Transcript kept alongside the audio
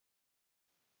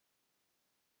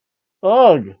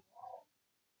Ugh.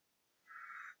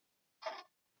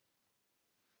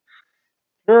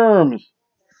 Germs.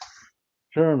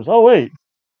 Germs. Oh, wait.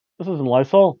 This isn't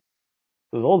Lysol.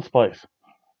 This is Old Spice.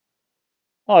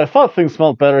 Oh, I thought things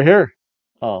smelled better here.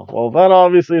 Oh, well, that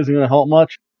obviously isn't going to help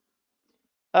much.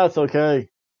 That's okay.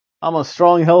 I'm a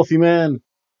strong, healthy man.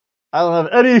 I don't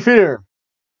have any fear.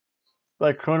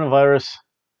 Like coronavirus.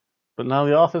 But now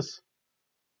the office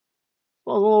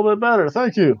smells a little bit better.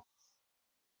 Thank you.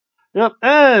 Yep,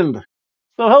 and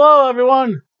so hello,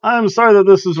 everyone. I'm sorry that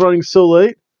this is running so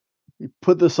late. We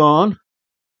put this on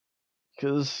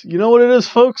because you know what it is,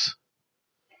 folks?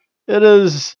 It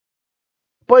is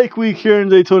Bike Week here in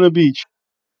Daytona Beach.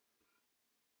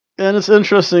 And it's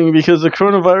interesting because the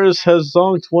coronavirus has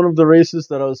zonked one of the races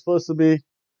that I was supposed to be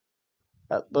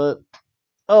at, but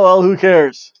oh well, who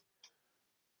cares?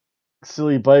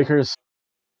 Silly bikers.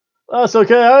 That's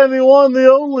okay, I am the one, the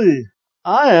only.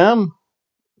 I am.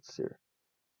 Let's see here.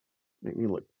 Make me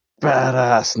look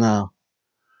badass now.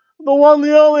 The one,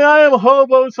 the only, I am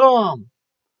Hobo Tom.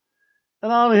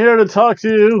 And I'm here to talk to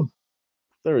you.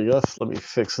 There we go. Let me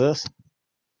fix this.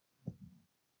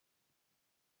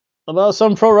 About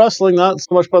some pro wrestling, not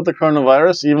so much about the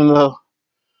coronavirus, even though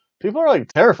people are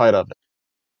like terrified of it.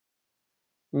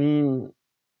 I mean,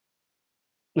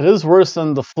 it is worse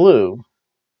than the flu.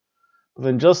 But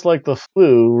then, just like the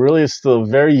flu, really it's still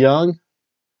very young,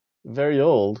 very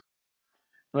old.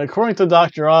 And according to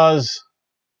Dr. Oz,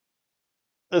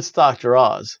 it's Dr.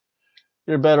 Oz.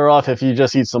 You're better off if you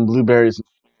just eat some blueberries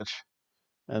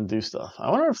and do stuff.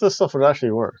 I wonder if this stuff would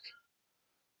actually work.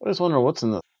 I just wonder what's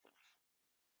in the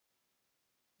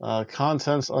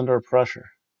contents under pressure.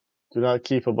 Do not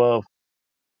keep above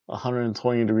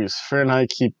 120 degrees Fahrenheit.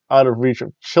 Keep out of reach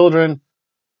of children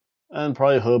and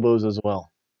probably hobos as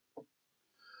well.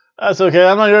 That's okay.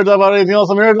 I'm not here to talk about anything else.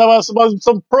 I'm here to talk about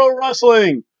some pro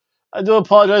wrestling. I do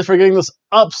apologize for getting this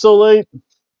up so late.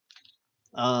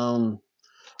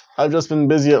 I've just been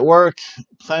busy at work,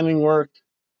 planning work,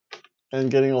 and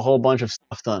getting a whole bunch of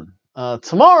stuff done.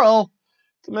 Tomorrow,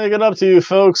 to make it up to you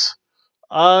folks,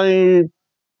 I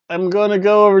am going to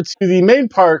go over to the main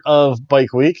part of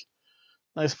Bike Week.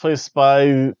 Nice place by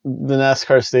the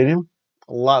NASCAR stadium.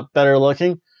 A lot better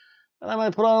looking. And I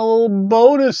might put on a little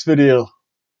bonus video.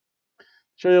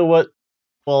 Show you what,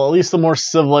 well, at least the more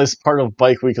civilized part of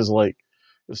Bike Week is like.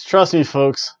 Because trust me,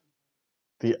 folks,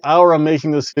 the hour I'm making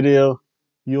this video,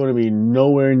 you want to be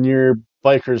nowhere near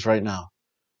bikers right now.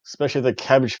 Especially the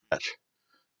Cabbage Patch.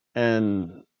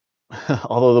 And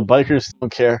although the bikers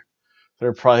don't care,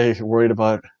 they're probably worried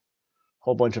about a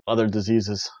whole bunch of other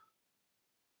diseases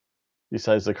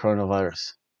besides the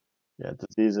coronavirus. Yeah,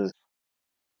 diseases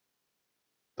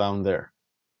down there.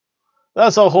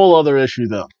 That's a whole other issue,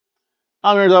 though.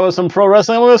 I'm here to talk about some pro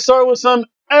wrestling. I'm going to start with some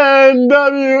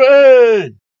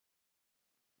NWA.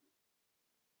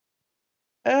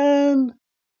 NWA.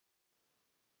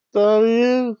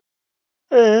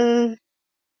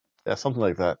 Yeah, something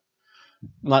like that.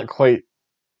 Not quite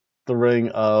the ring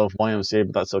of YMCA,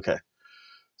 but that's okay.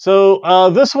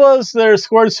 So this was their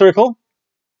squared circle,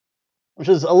 which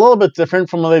is a little bit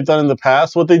different from what they've done in the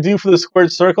past. What they do for the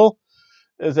squared circle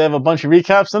is they have a bunch of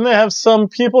recaps, and they have some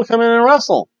people come in and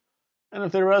wrestle. And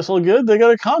if they wrestle good, they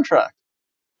get a contract.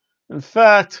 In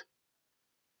fact,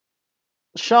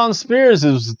 Sean Spears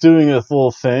is doing a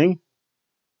little thing.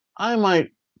 I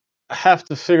might have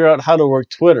to figure out how to work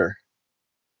Twitter.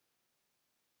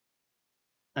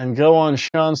 And go on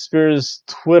Sean Spears'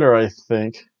 Twitter, I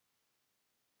think.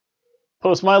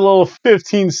 Post my little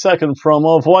 15-second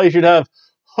promo of why you should have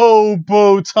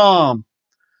Hobo Tom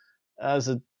as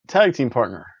a tag team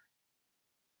partner.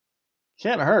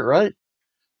 Can't hurt, right?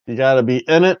 You gotta be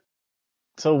in it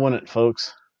to win it,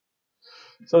 folks.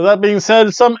 So that being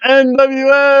said, some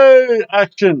NWA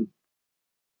action.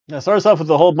 Now, it starts off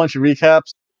with a whole bunch of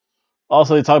recaps.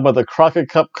 Also, they talk about the Crockett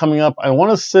Cup coming up. I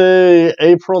want to say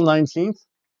April 19th.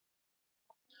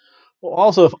 Well,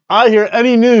 also, if I hear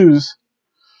any news,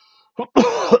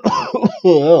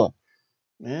 oh,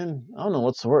 man, I don't know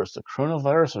what's worse, the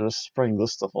coronavirus or just spraying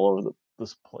this stuff all over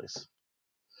this place.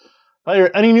 If I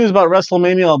hear any news about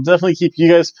WrestleMania, I'll definitely keep you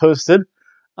guys posted.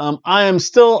 I'm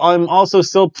also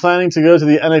still planning to go to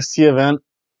the NXT event.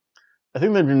 I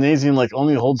think the gymnasium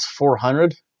only holds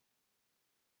 400.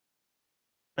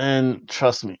 And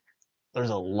trust me,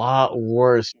 there's a lot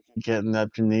worse you can get in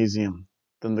that gymnasium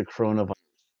than the coronavirus.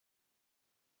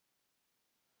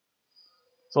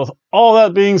 So with all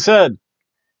that being said,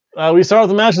 we start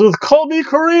the matches with Colby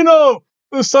Corino,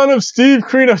 the son of Steve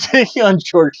Corino, taking on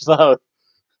George South.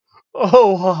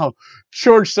 Oh, wow.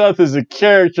 George South is a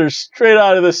character straight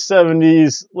out of the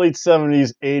 70s, late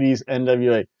 70s, 80s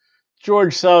NWA.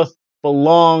 George South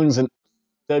belongs in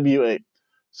NWA.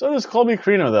 So does Colby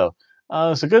Carino, though.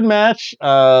 It's a good match.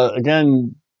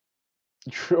 Again,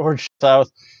 George South,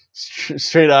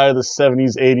 straight out of the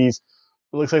 70s, 80s.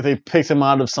 It looks like they picked him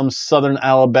out of some southern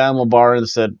Alabama bar and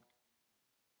said,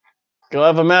 go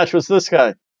have a match with this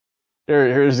guy.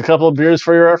 Here's a couple of beers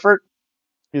for your effort.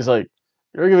 He's like,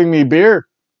 you're giving me beer?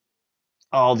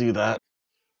 I'll do that.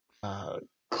 Uh,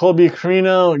 Colby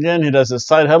Carino, again, he does his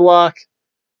side headlock.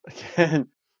 Again,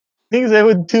 things they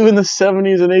would do in the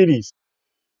 70s and 80s.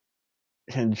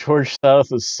 And George South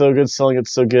is so good, selling it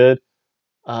so good.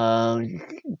 Uh,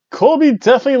 Colby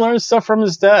definitely learned stuff from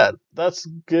his dad. That's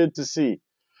good to see.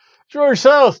 George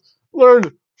South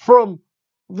learned from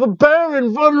the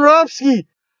Baron von Ropsky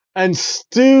and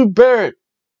Stu Barrett.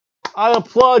 I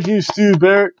applaud you, Stu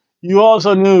Barrett. You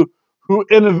also knew who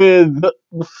innovated the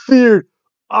feared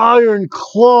Iron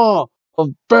Claw of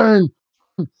Baron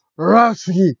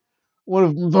Ropsky, one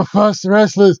of the first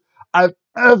wrestlers I've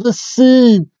ever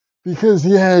seen because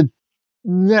he had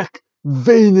neck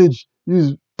veinage. He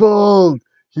was bald.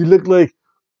 He looked like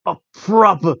a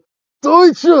proper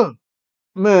Deutscher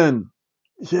man.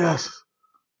 Yes,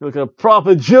 he looked like a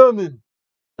proper German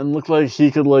and looked like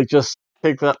he could like just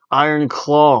take that iron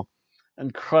claw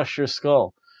and crush your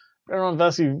skull. Baron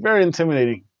Ropsky, very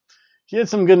intimidating. He had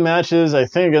some good matches, I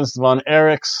think, against Von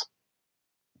Erichs.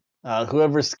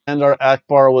 Whoever Skandar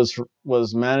Akbar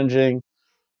was managing,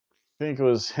 I think it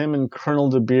was him and Colonel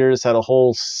De Beers had a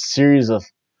whole series of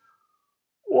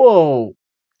whoa,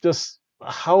 just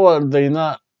how are they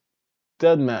not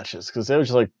dead matches? Because they would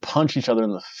just like punch each other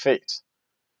in the face.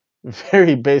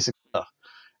 Very basic stuff.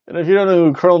 And if you don't know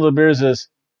who Colonel De Beers is,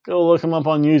 go look him up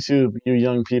on YouTube, you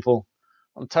young people.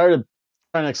 I'm tired of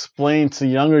trying to explain to the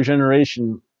younger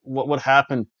generation what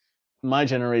happened in my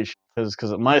generation.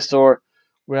 Because at my store,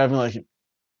 we're having like an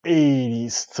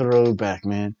 80s throwback,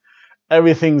 man.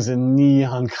 Everything's in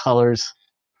neon colors,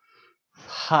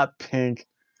 hot pink,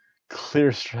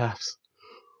 clear straps.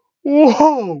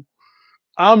 Whoa!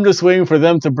 I'm just waiting for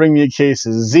them to bring me a case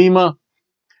of Zima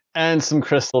and some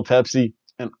Crystal Pepsi,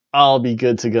 and I'll be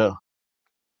good to go.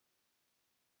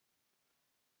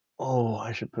 Oh,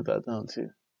 I should put that down too.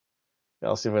 Yeah,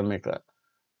 I'll see if I can make that.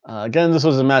 Again, this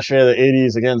was a match of the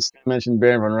 80s. Again, Stu mentioned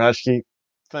Baron von Raschke.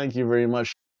 Thank you very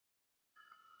much,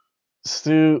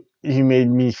 Stu. You made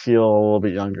me feel a little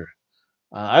bit younger.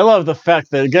 I love the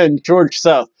fact that, again, George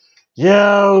South,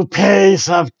 you piece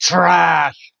of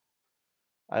trash.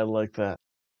 I like that.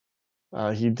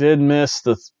 He did miss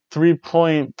the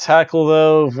 3-point tackle,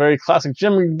 though. Very classic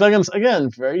Jim Duggan's.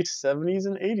 Again, very 70s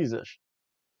and 80s ish.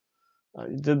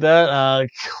 He did that.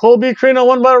 Colby Carino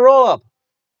won by roll up.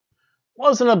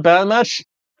 Wasn't a bad match.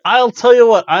 I'll tell you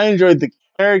what, I enjoyed the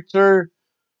character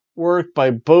work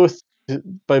by both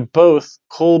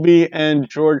Colby and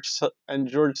George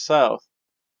South.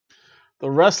 The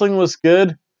wrestling was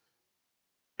good.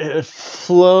 It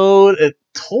flowed. It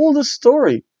told a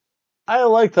story. I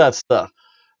like that stuff.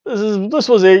 This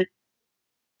was a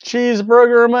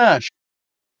cheeseburger match.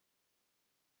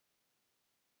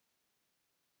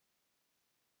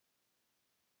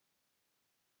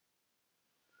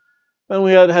 Then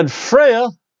we had Freya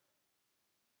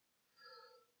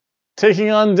taking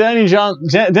on Danny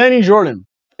Jordan.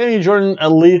 Danny Jordan,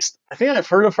 at least, I think I've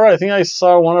heard of her. I think I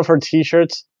saw one of her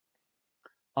T-shirts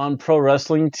on Pro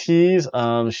Wrestling Tees.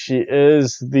 She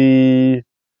is the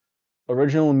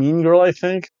original Mean Girl, I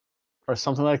think, or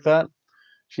something like that.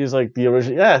 She's like the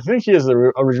original. Yeah, I think she is the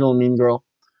original Mean Girl.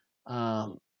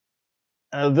 Um,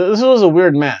 this was a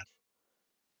weird match.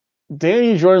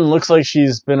 Danny Jordan looks like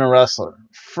she's been a wrestler.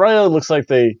 Freya looks like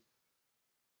they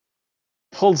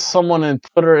pulled someone and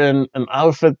put her in an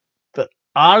outfit that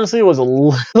honestly was a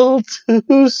little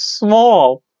too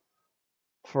small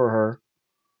for her.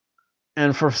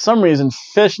 And for some reason,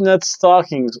 fishnet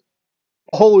stockings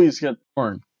always get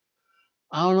torn.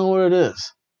 I don't know what it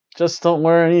is. Just don't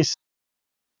wear any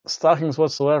stockings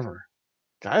whatsoever.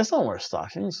 Guys don't wear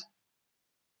stockings.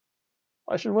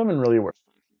 Why should women really wear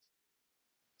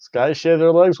stockings? Guys shave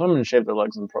their legs, women shave their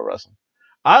legs in pro wrestling.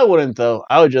 I wouldn't though.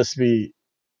 I would just be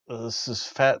this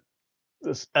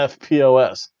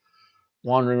FPOS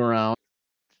wandering around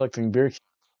collecting beer.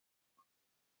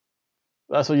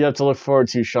 That's what you have to look forward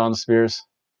to, Sean Spears.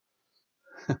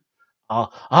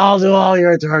 I'll do all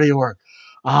your dirty work.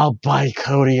 I'll bite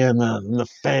Cody in the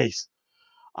face.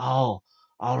 I'll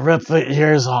I'll rip the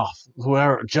ears off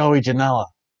whoever Joey Janela.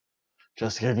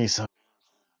 Just give me some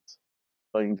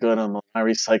fucking good on my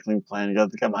recycling plan. You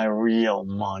got to get my real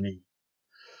money.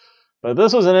 But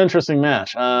this was an interesting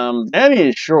match. Annie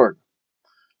is short.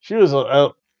 She was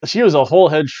a whole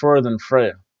head shorter than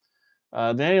Freya.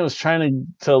 Danny was trying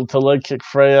to leg kick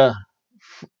Freya.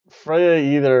 Freya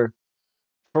either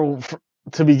for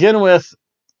to begin with,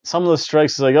 some of the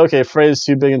strikes is like, okay, Freya's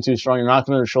too big and too strong. You're not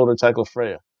going to shoulder tackle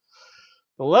Freya.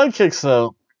 The leg kicks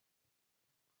though,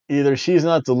 either she's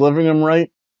not delivering them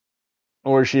right,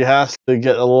 or she has to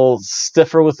get a little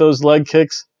stiffer with those leg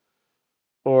kicks,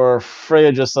 or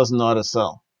Freya just doesn't know how to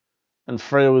sell. And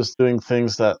Freya was doing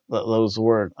things that was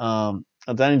weird.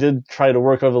 Danny did try to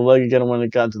work over the leg again when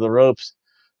it got to the ropes.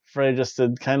 Freya just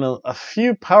did kind of a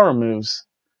few power moves.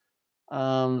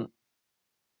 Um,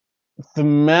 the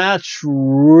match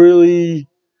really,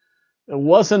 it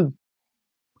wasn't,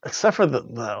 except for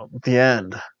the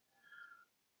end,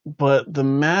 but the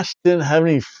match didn't have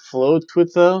any flow to it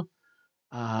though.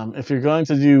 If you're going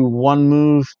to do one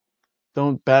move,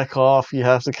 don't back off. You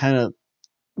have to kind of.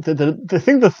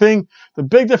 The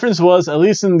big difference was, at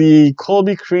least in the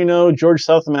Colby Carino George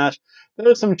South match, there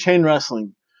was some chain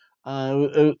wrestling.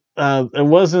 It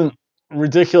wasn't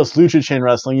ridiculous lucha chain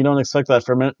wrestling. You don't expect that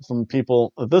from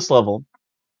people at this level.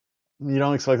 You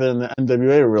don't expect that in the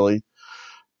NWA really,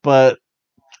 but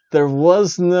there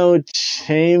was no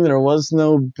chain. There was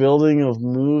no building of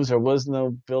moves. There was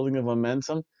no building of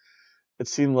momentum. It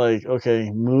seemed like, okay,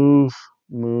 move,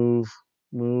 move,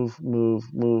 move, move,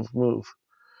 move, move.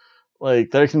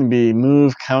 Like there can be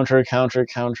move, counter, counter,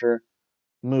 counter,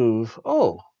 move.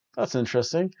 Oh, that's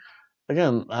interesting.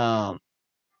 Again,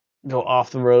 go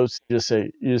off the ropes. You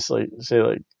just like say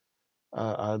like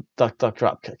duck, duck,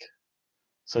 drop kick.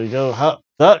 So you go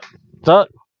duck, duck,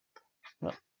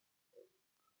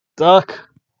 duck.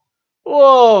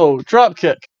 Whoa, drop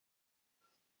kick.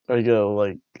 There you go,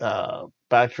 like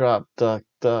backdrop, duck,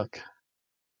 duck,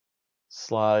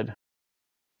 slide,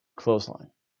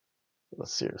 clothesline.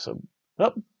 Let's see here. So,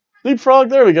 up, leapfrog.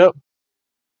 There we go.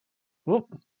 Whoop,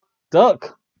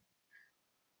 duck,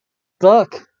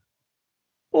 duck.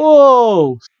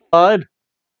 Whoa, slide.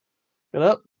 Get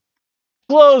up,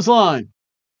 clothesline.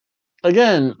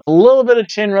 Again, a little bit of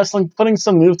chain wrestling, putting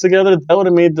some moves together. That would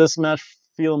have made this match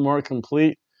feel more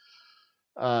complete.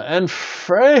 And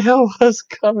Freya was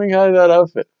coming out of that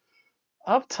outfit.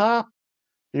 Up top,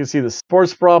 you can see the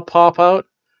sports bra pop out.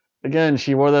 Again,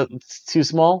 she wore that too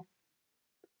small.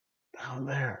 Down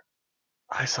there,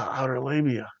 I saw outer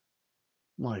labia.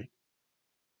 I'm like,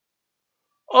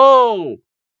 oh,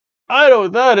 I know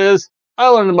what that is. I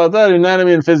learned about that in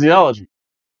anatomy and physiology.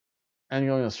 And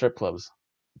going to strip clubs.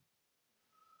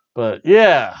 But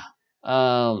yeah,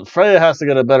 Freya has to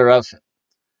get a better outfit.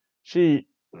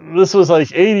 This was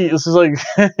like 80. This is like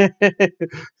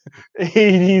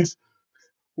 80s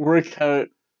workout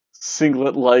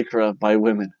singlet lycra by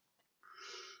women.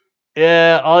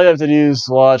 Yeah, all you have to do is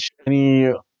watch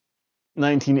any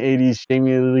 1980s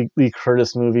Jamie Lee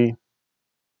Curtis movie.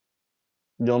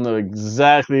 You'll know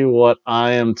exactly what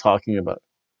I am talking about.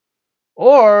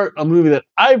 Or a movie that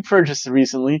I purchased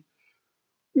recently,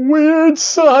 Weird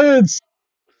Science.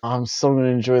 I'm so going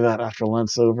to enjoy that after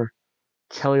Lent's over.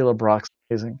 Kelly LeBrock's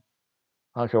amazing.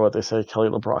 I don't care what they say, Kelly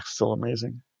LeBrock's still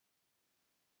amazing.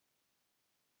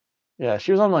 Yeah,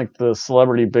 she was on like the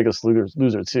Celebrity Biggest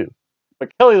Loser too.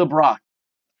 But Kelly LeBrock,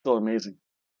 still amazing.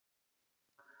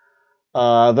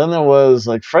 Then there was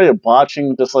like Freya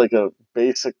botching just like a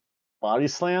basic body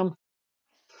slam.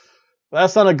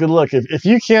 That's not a good look. If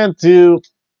you can't do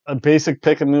a basic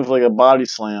pick and move like a body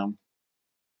slam,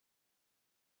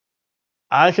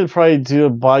 I could probably do a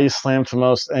body slam to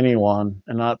most anyone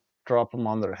and not drop them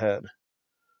on their head.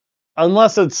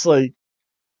 Unless it's like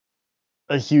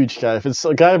a huge guy. If it's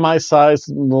a guy my size,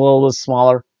 a little bit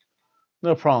smaller,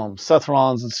 no problem. Seth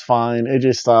Rollins, it's fine.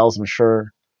 AJ Styles, I'm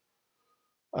sure.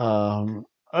 You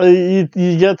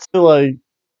get to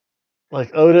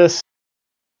like Otis,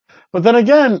 but then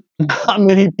again, not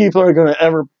many people are going to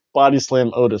ever body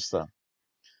slam Otis though.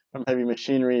 From Heavy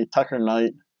Machinery, Tucker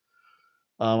Knight.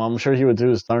 I'm sure he would do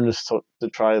his darndest to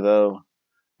try though.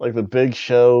 Like the Big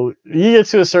Show, you get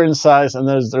to a certain size, and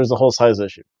there's a whole size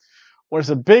issue.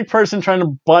 Whereas a big person trying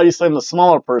to body slam the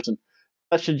smaller person,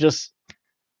 that should just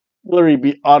literally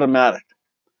be automatic.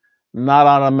 Not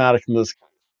automatic in this.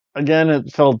 Again,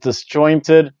 it felt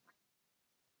disjointed.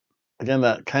 Again,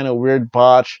 that kind of weird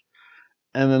botch.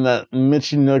 And then that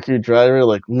Michinoku driver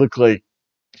looked like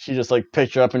she just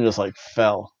picked her up and just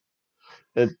fell.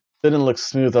 It didn't look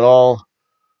smooth at all.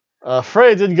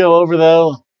 Frey did go over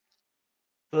though.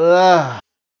 Ugh.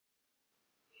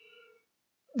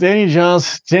 Danny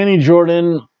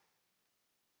Jordan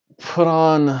showed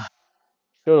a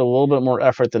little bit more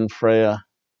effort than Freya.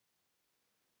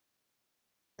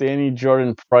 Danny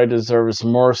Jordan probably deserves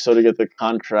more so to get the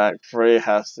contract. Freya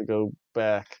has to go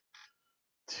back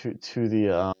to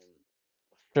the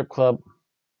strip club,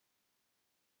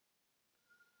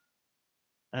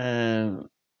 and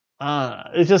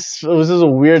it was just a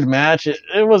weird match.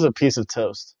 It was a piece of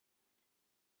toast.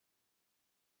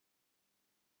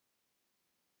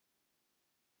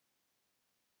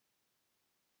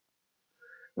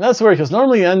 And that's weird because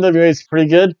normally NWA is pretty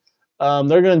good.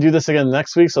 They're going to do this again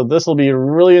next week, so this will be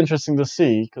really interesting to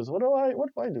see. Because what do I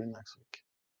do next week?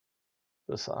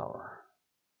 This hour,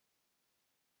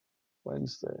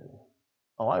 Wednesday.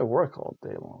 Oh, I work all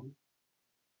day long.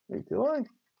 Wait, do I?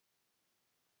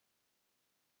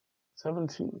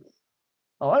 17th.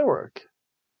 Oh, I work.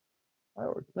 I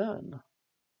work then.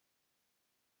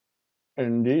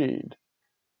 Indeed.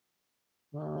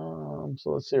 So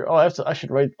let's see. Oh, I have to. I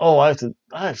should write. Oh, I have to.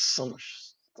 I have so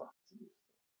much stuff.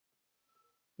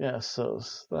 Yeah. So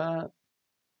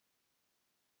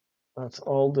that's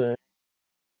all day.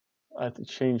 I have to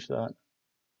change that,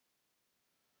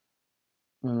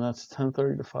 and that's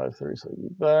 10:30 to 5:30. So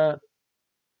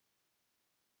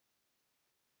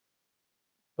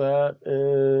that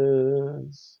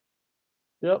is.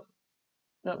 Yep.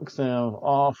 Yep. Because I'm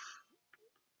off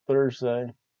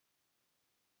Thursday.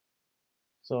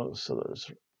 So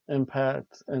there's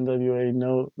Impact, NWA,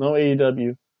 no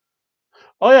AEW.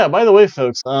 Oh yeah. By the way,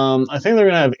 folks. I think they're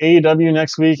gonna have AEW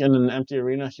next week in an empty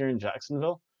arena here in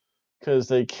Jacksonville, because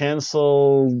they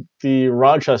canceled the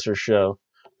Rochester show.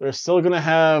 They're still going to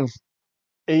have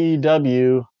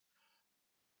AEW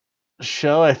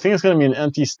show. I think it's going to be an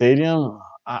empty stadium.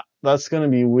 That's going to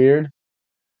be weird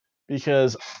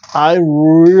because I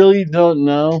really don't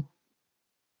know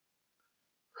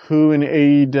who in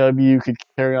AEW could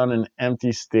carry on an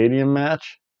empty stadium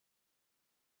match.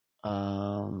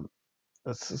 Um,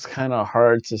 it's kind of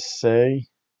hard to say.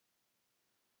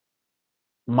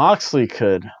 Moxley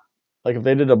could, like, if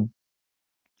they did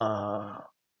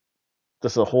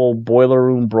just a whole boiler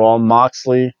room brawl.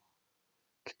 Moxley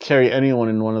could carry anyone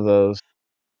in one of those.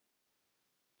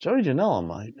 Joey Janela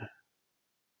might.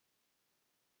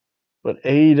 But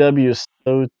AEW is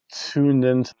so tuned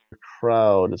into the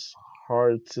crowd, it's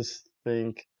hard to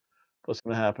think what's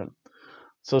going to happen.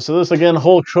 So this again,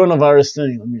 whole coronavirus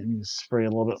thing. Let me spray a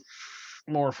little bit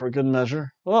more for good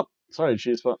measure. Oh, sorry,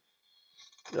 cheese, but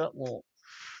yeah, well,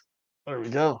 there we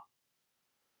go.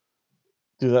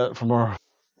 Do that for more.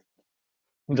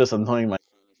 I'm just annoying my.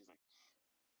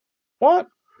 What?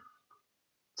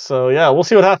 So yeah, we'll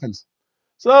see what happens.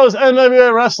 So that was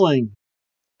NWA Wrestling.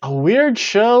 A weird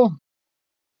show.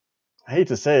 I hate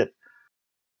to say it.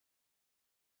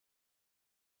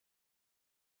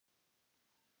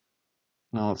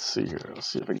 Now let's see here. Let's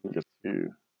see if I can get to.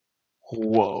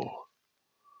 Whoa.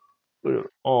 Look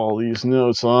at all these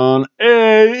notes on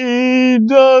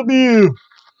AEW.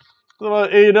 What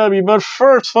about AEW? But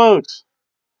first, folks,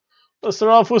 let's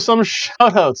start off with some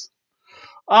shoutouts.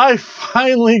 I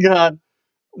finally got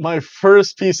my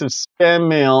first piece of spam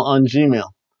mail on Gmail.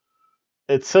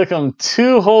 It took them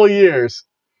 2 whole years,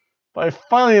 but I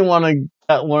finally want to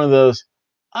get one of those.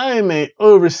 I am a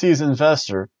overseas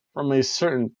investor from a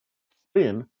certain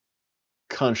Korean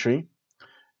country,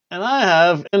 and I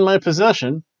have in my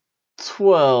possession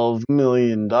 $12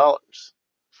 million. Well,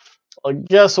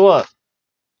 guess what?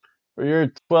 For your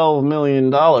 $12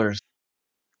 million,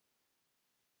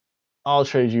 I'll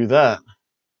trade you that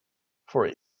for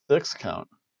a 6 count,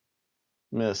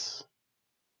 Miss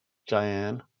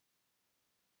Diane.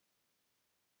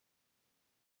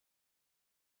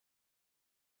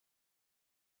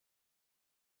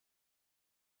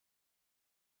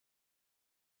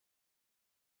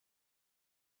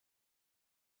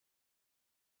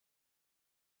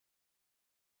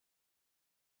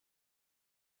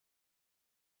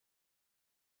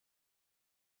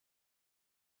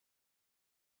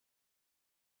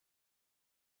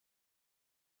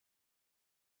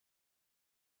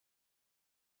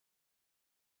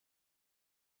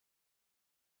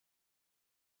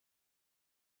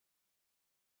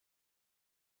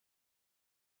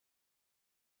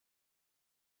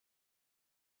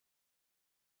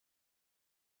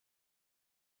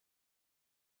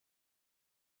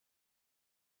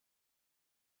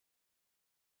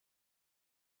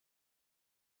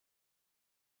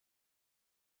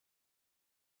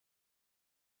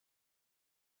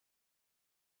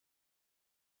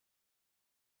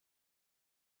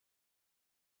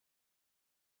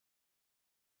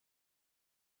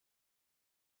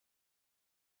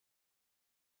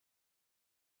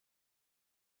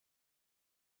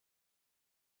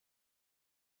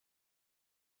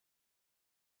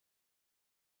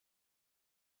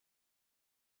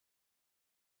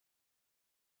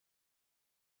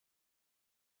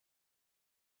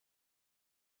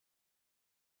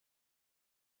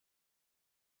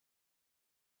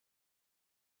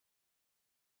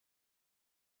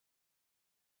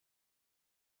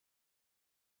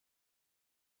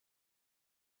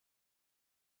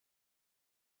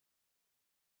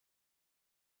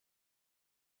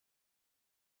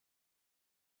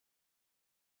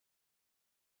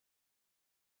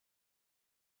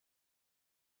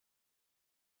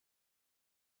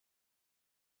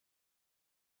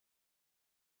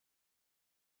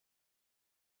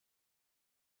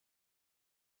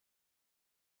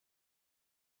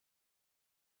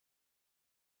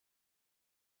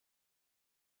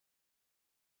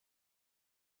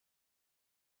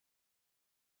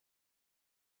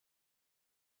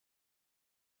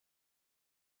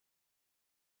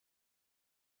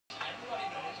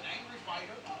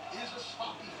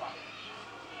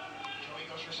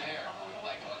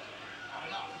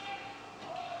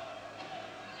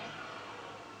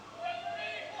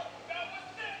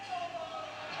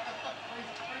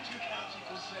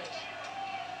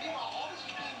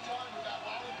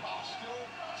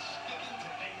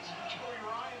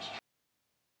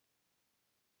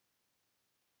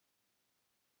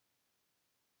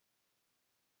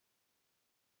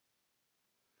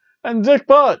 And Dick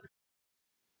Butt.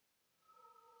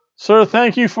 Sir,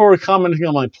 thank you for commenting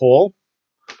on my poll.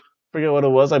 Forget what it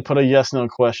was. I put a yes/no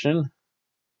question.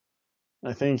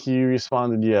 I think you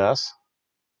responded yes.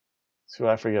 So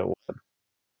I forget what.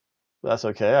 That's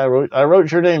okay. I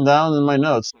wrote your name down in my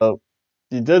notes, so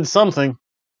you did something.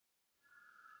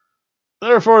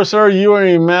 Therefore, sir, you are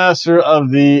a master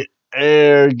of the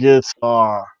air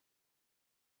guitar.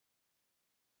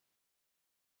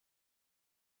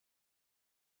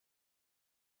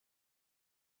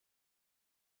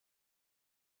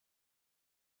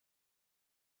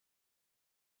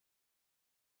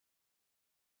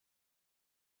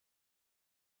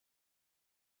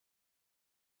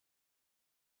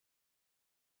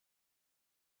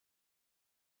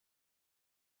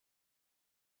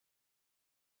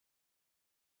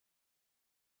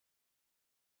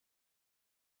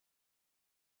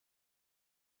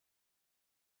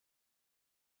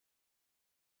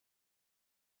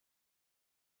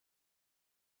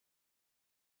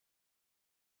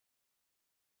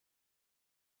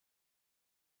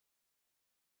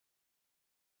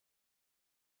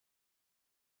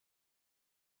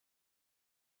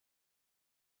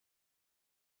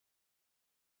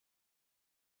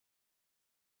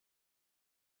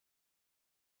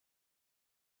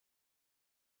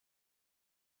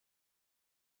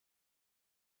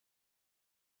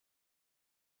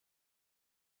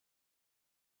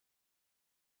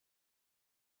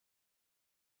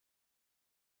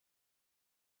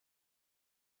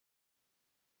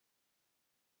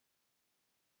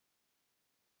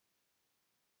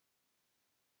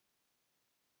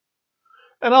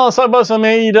 And now let's talk about some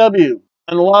AEW.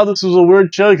 And a lot of this was a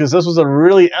weird show because this was a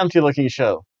really empty-looking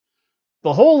show.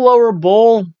 The whole lower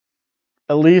bowl,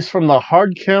 at least from the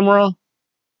hard camera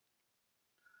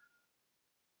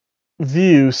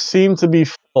view, seemed to be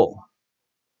full.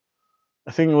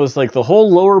 I think it was like the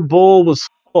whole lower bowl was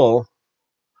full,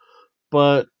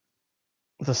 but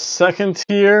the second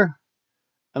tier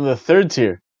and the third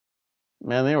tier,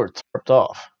 man, they were tarped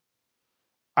off.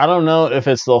 I don't know if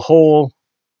it's the whole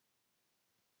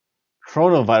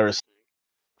coronavirus.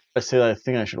 I say that I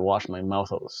think I should wash my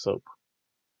mouth out with soap.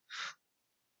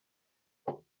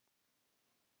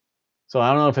 So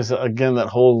I don't know if it's, again, that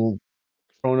whole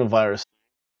coronavirus.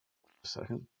 A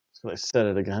second. So I said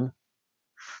it again.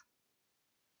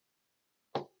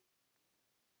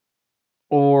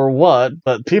 Or what,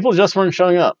 but people just weren't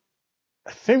showing up.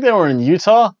 I think they were in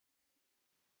Utah.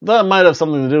 That might have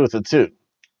something to do with it, too.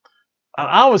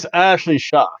 I was actually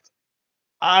shocked.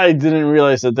 I didn't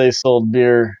realize that they sold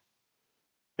beer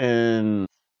in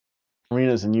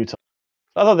arenas in Utah.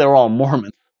 I thought they were all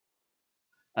Mormons.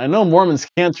 I know Mormons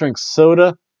can't drink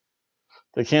soda.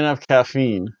 They can't have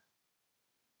caffeine.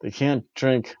 They can't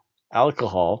drink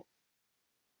alcohol.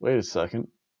 Wait a second.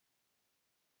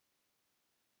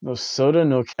 No soda,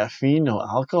 no caffeine, no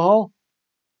alcohol?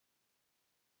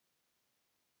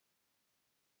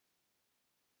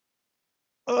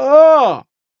 Oh!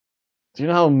 Do you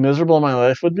know how miserable my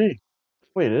life would be?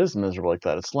 Wait, it is miserable like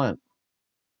that. It's Lent.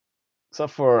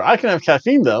 Except for, I can have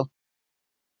caffeine, though.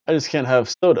 I just can't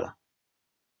have soda.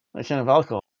 I can't have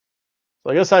alcohol.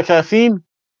 So I guess that caffeine,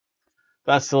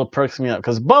 that still perks me up.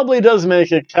 Because bubbly does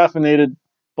make it caffeinated,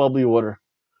 bubbly water.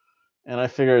 And I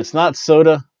figure it's not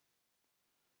soda,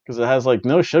 because it has, like,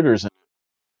 no sugars in it.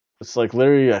 It's, like,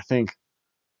 literally, I think,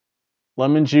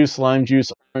 lemon juice, lime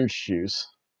juice, orange juice,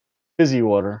 fizzy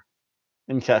water,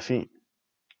 and caffeine.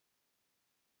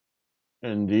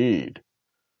 Indeed.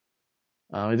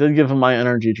 I did give him my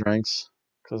energy drinks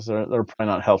because they're probably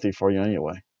not healthy for you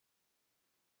anyway.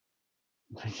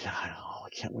 Yeah, I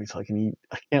can't wait till I can eat.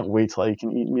 I can't wait till I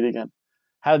can eat meat again.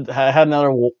 I had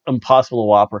another Impossible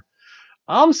Whopper.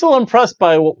 I'm still impressed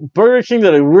by Burger King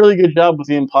did a really good job with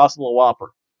the Impossible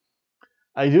Whopper.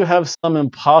 I do have some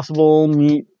Impossible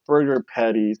meat burger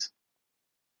patties,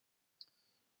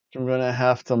 which I'm gonna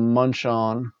have to munch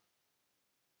on.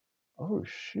 Oh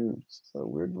shoot, is that a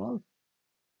weird one?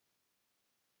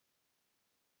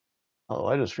 Oh,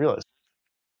 I just realized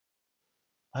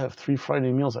I have 3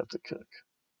 Friday meals I have to cook.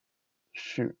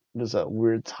 Shoot, it is that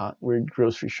weird time, weird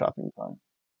grocery shopping time.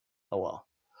 Oh well.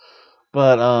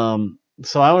 But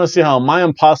so I want to see how my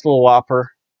Impossible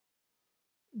Whopper,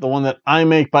 the one that I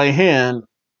make by hand,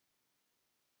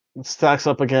 stacks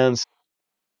up against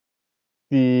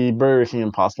the Burger King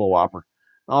Impossible Whopper.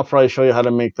 I'll probably show you how to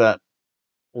make that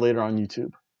later on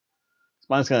YouTube.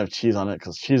 Mine's gonna have cheese on it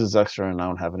because cheese is extra and I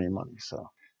don't have any money, so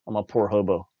I'm a poor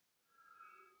hobo.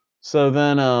 So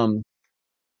then,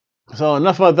 so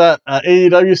enough about that.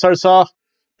 AEW starts off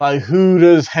by who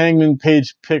does Hangman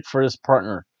Page pick for his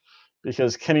partner?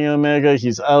 Because Kenny Omega,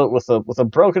 he's out with a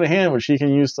broken hand, which he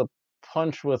can use to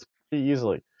punch with pretty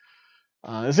easily.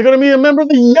 Is it going to be a member of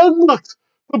the Young Bucks,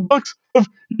 the Bucks of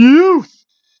Youth?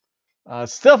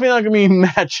 It's definitely not going to be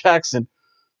Matt Jackson,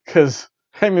 because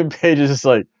Hangman Page is just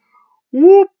like,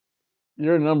 whoop,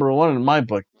 you're number one in my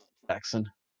book, Jackson.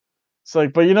 It's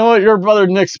like, but you know what? Your brother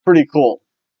Nick's pretty cool.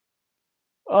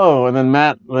 Oh, and then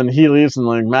when he leaves, and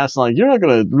like Matt's like, you're not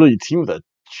gonna really team with a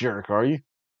jerk, are you?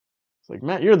 It's like,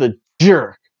 Matt, you're the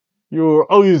jerk. You're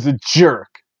always the jerk.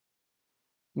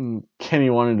 And Kenny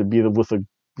wanted to be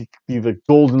the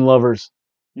Golden Lovers.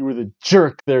 You were the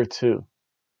jerk there too.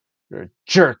 You're a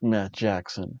jerk, Matt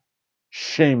Jackson.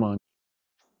 Shame on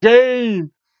you.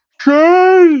 Shame!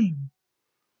 Shame!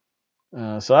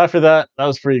 So after that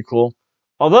was pretty cool.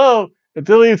 Although, it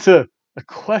did lead to a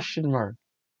question mark.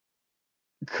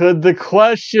 Could the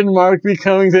question mark be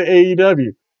coming to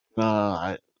AEW?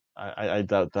 No, I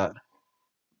doubt that.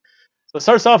 So it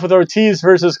starts off with Ortiz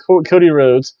versus Cody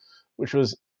Rhodes, which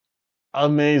was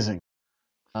amazing.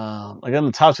 Again,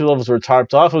 the top two levels were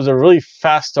tarped off. It was a really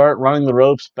fast start, running the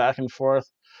ropes back and forth.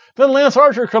 Then Lance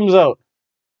Archer comes out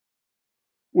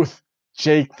with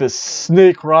Jake the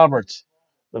Snake Roberts.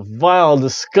 The vile,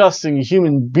 disgusting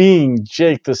human being,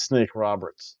 Jake the Snake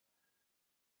Roberts.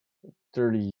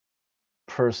 Dirty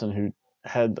person who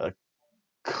had a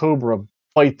cobra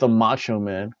bite the Macho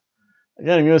Man.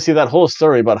 Again, if you want to see that whole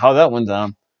story about how that went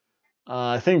down,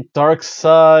 I think Dark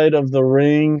Side of the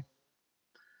Ring,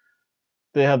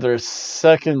 they have their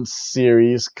second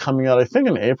series coming out, I think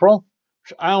in April,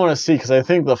 which I want to see because I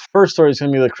think the first story is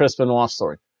going to be the Chris Benoit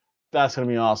story. That's going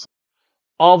to be awesome.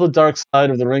 All the Dark Side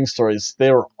of the Ring stories,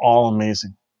 they were all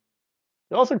amazing.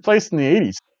 They all took place in the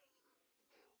 80s.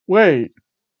 Wait,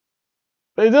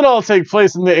 they did all take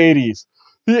place in the 80s.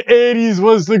 The 80s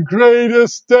was the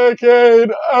greatest decade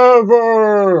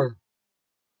ever!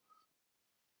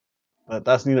 But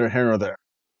that's neither here nor there.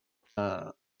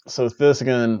 So with this,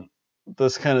 again,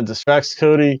 this kind of distracts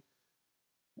Cody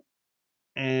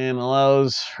and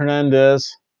allows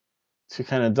Hernandez to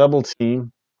kind of double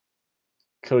team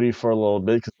Cody for a little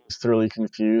bit because he's thoroughly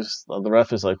confused. The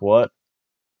ref is like, what?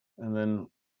 And then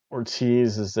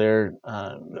Ortiz is there.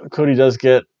 Cody does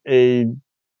get a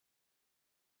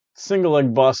single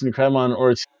leg Boston Crab on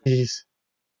Ortiz.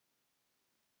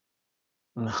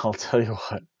 And I'll tell you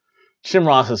what, Jim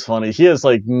Ross is funny. He has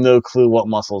like no clue what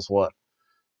muscle's what.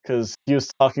 Because he was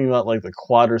talking about like the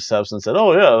quadriceps and said,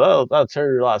 "Oh yeah, that'll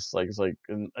tear your last." Like it's like,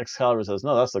 and Excalibur says,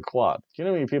 "No, that's the quad." Do you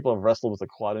know how many people have wrestled with a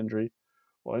quad injury?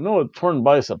 Well, I know a torn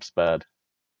bicep's bad.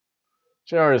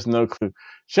 JR has no clue.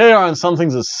 JR on some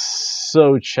things is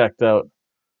so checked out.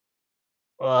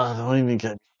 Don't even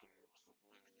get.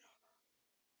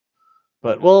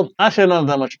 But well, actually, I don't have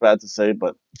that much bad to say.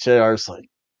 But JR's like,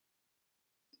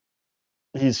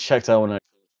 he's checked out when it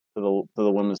to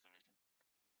the women's.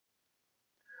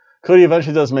 Cody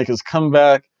eventually does make his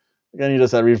comeback. Again, he does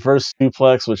that reverse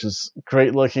suplex, which is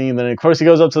great looking. And then, of course, he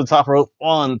goes up to the top rope.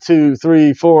 1, 2,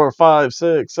 3, 4, 5,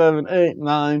 6, 7, 8,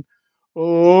 9.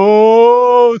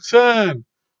 Oh, 10.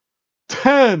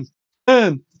 10.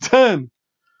 10. 10.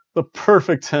 The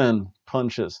perfect 10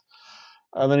 punches.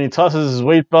 And then he tosses his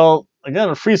weight belt. Again,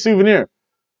 a free souvenir.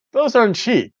 Those aren't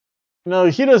cheap. You know,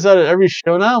 he does that at every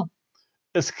show now.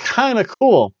 It's kind of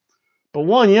cool. But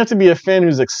one, you have to be a fan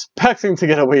who's expecting to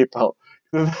get a weight belt.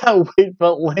 If that weight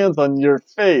belt lands on your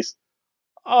face,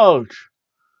 ouch.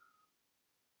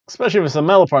 Especially if it's a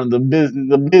metal part, the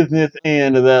business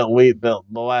end of that weight belt,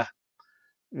 boy.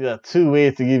 You got two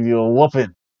ways to give you a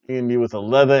whooping. You can be with the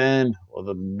leather end or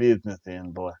the business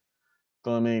end, boy.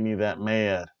 Don't make me that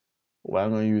mad. Well,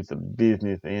 I'm gonna use the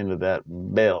business end of that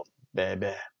belt,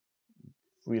 baby.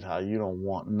 Sweetheart, you don't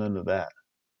want none of that.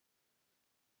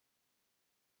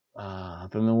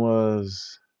 Then there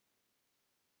was,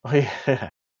 oh yeah.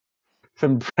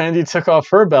 Then Brandy took off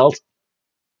her belt.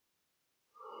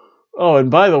 Oh, and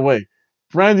by the way,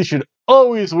 Brandy should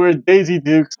always wear Daisy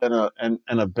Dukes and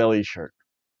a belly shirt.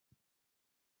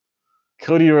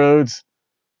 Cody Rhodes,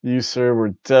 you, sir,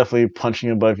 were definitely punching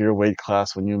above your weight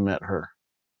class when you met her.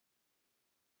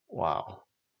 Wow.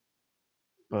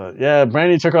 But yeah,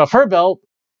 Brandy took off her belt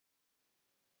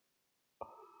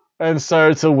and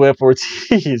started to whip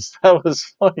Ortiz. That was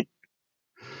funny.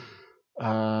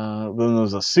 Then there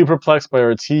was a superplex by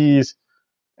Ortiz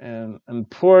and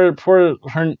poor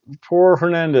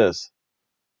Hernandez.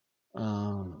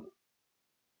 Um,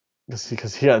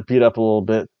 because he got beat up a little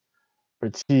bit.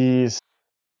 Ortiz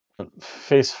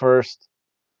face first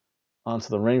onto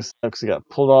the ring step because he got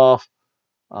pulled off.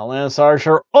 Lance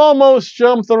Archer almost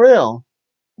jumped the rail,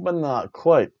 but not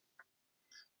quite.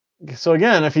 So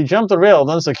again, if he jumped the rail,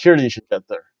 then security should get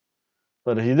there.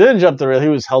 But if he didn't jump the rail, he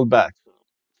was held back.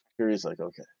 Security's like,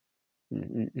 okay,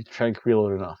 you tranquil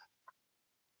enough.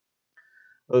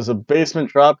 It was a basement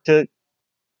drop kick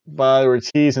by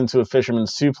Ortiz into a fisherman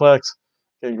suplex.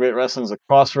 Getting great wrestling is a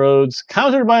crossroads,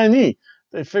 countered by a knee.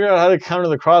 They figured out how to counter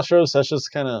the crossroads. That's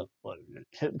just kind of like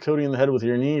hit Cody in the head with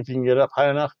your knee if you can get up high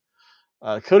enough.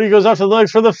 Cody goes up to the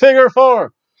legs for the figure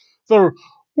four. The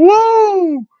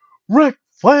woo! Ric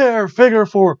Flair figure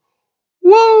four.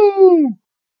 Woo!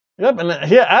 Yep,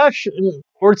 and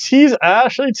Ortiz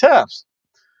actually taps.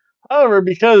 However,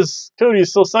 because Cody's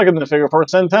still stuck in the figure four,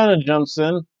 Santana jumps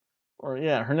in. Or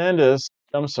yeah, Hernandez.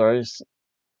 I'm sorry.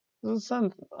 I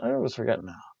always forget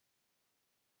now.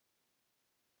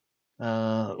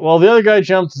 Well, the other guy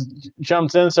jumps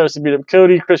in, starts to beat up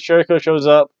Cody. Chris Jericho shows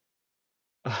up.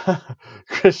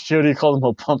 Chris Jody called him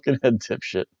a pumpkinhead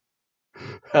dipshit.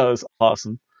 That was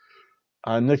awesome.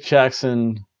 Nick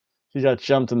Jackson, he got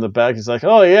jumped in the back. He's like,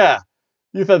 "Oh yeah,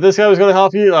 you thought this guy was going to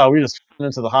help you? Oh, we just went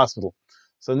into the hospital."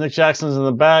 So Nick Jackson's in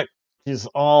the back. He's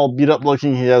all beat up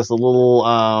looking. He has the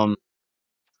little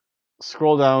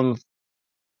scroll down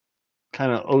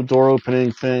kind of door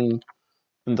opening thing,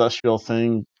 industrial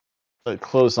thing that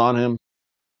closed on him,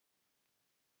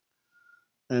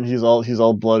 and he's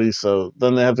all bloody. So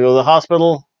then they have to go to the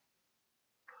hospital,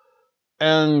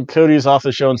 and Cody's off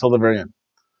the show until the very end.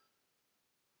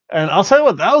 And I'll tell you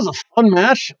what, that was a fun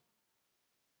match.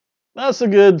 That's a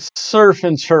good surf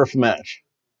and turf match.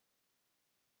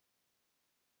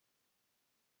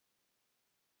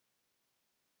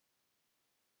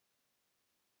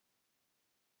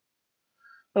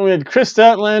 And we had Chris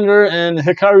Statlander and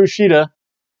Hikaru Shida.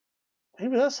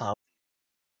 Maybe that's how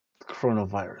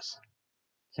coronavirus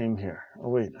came here. Oh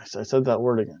wait, I said that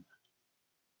word again.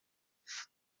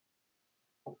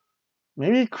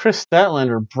 Maybe Chris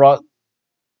Statlander brought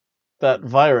that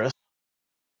virus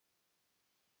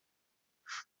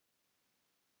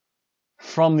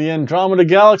from the Andromeda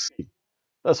Galaxy.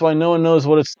 That's why no one knows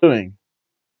what it's doing.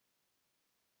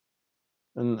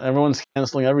 And everyone's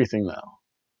canceling everything now,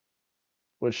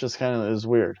 which just kind of is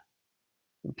weird.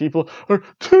 People are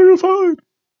terrified.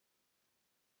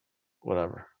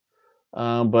 Whatever.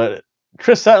 But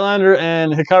Chris Statlander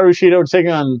and Hikaru Shida are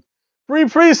taking on Brie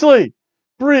Priestley,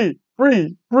 Brie,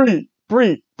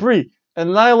 and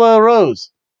Nyla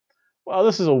Rose. Wow,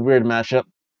 this is a weird matchup.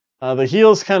 The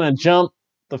heels kind of jump.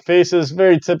 The faces,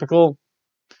 very typical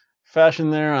fashion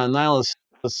there. Nyla's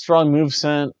a strong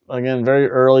moveset. Again, very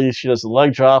early. She does a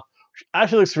leg drop. She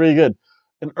actually looks really good.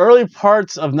 In early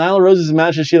parts of Nyla Rose's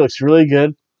matches, she looks really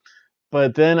good.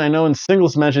 But then I know in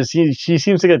singles matches, she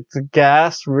seems to get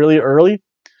gassed really early.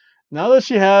 Now that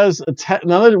she has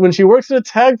now that when she works in a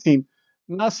tag team,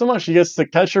 not so much. She gets to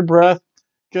catch her breath,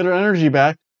 get her energy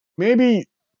back. Maybe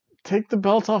take the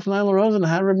belt off Nyla Rose and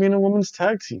have her be in a women's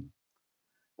tag team.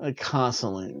 Like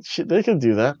constantly. They could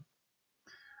do that.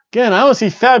 Again, I want to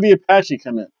see Fabi Apache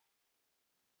come in.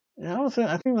 Yeah, I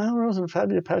think Nyla Rose and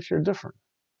Fabi Apache are different.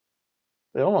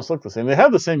 They almost look the same. They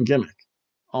have the same gimmick.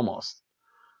 Almost.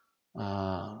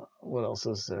 What else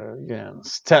is there? Again,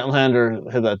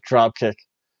 Statlander had that drop kick.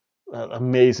 That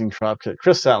amazing drop kick.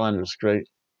 Chris Statlander's great.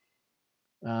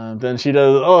 Then she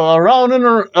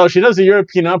does she does the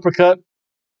European uppercut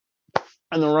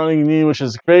and the running knee, which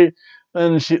is great.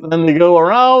 Then they go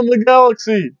around the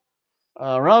galaxy.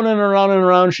 Round and around and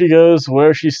around she goes.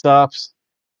 Where she stops,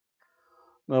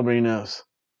 nobody knows.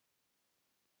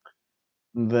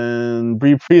 Then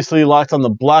Brie Priestley locked on the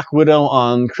Black Widow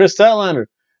on Chris Statlander.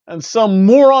 And some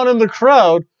moron in the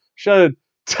crowd shouted,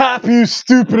 "Tap, you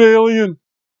stupid alien!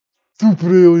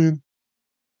 Stupid alien!"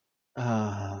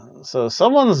 So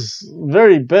someone's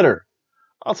very bitter.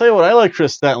 I'll tell you what, I like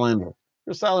Chris Statlander.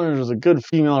 Chris Statlander is a good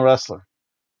female wrestler.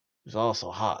 She's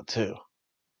also hot, too.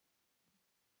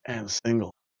 And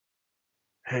single.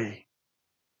 Hey,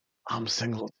 I'm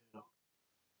single, too.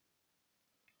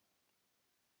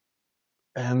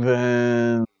 And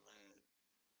then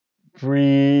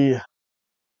Brie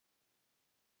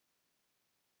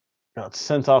got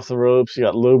sent off the ropes. She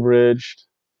got low bridged.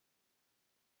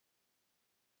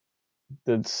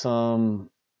 Did some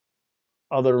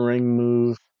other ring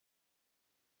move.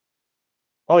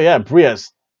 Oh, yeah, Brie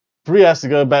has to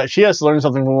go back. She has to learn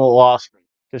something from Will Ospreay.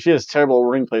 Because she has terrible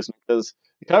ring placement. Because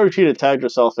Hikaru Shida tagged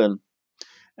herself in.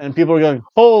 And people are going,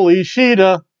 "Holy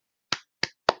Shida!"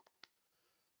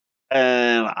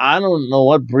 And I don't know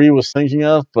what Brie was thinking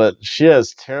of, but she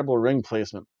has terrible ring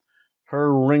placement.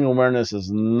 Her ring awareness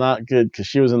is not good because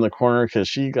she was in the corner because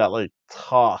she got like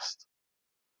tossed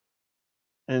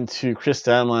into Chris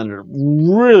Statlander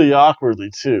really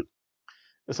awkwardly too.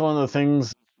 It's one of the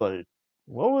things like,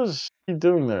 what was she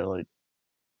doing there? Like,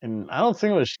 and I don't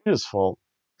think it was Sheeta's fault.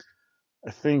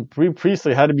 I think Brie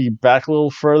Priestley had to be back a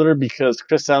little further because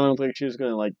Chris Statlander looked like she was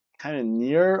going to like kind of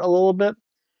near a little bit,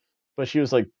 but she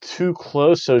was like too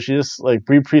close. So she just like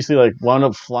Brie Priestley like wound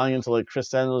up flying into like Chris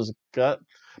Statlander's gut.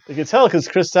 You could tell because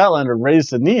Chris Statlander raised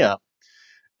the knee up,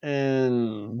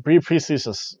 and Brie Priestley's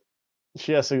just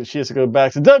she has to go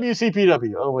back to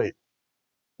WCPW. Oh wait,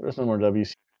 there's no more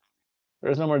WC.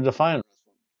 There's no more Defiant.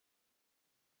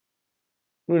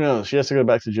 Who knows? She has to go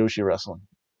back to Joshi Wrestling.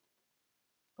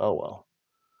 Oh well.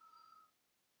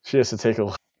 She has to take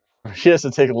a she has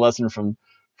to take a lesson from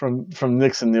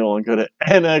Nixon Newell and go to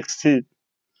NXT.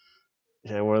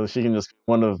 Yeah, where she can just be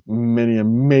one of many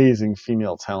amazing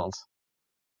female talents,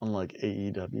 unlike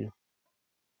AEW.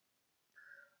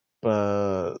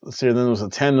 But let's see, then there was a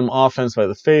tandem offense by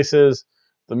the faces.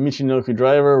 The Michinoku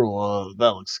driver, well,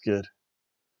 that looks good.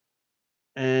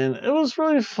 And it was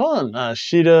really fun.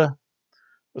 Sheeta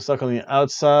was stuck on the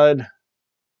outside.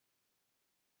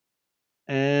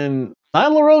 And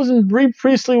Nyla Rose and Brie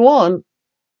Priestley won.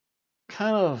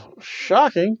 Kind of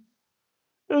shocking.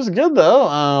 It was good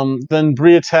though. Then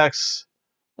Brie attacks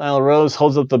Nyla Rose,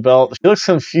 holds up the belt. She looks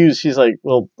confused. She's like,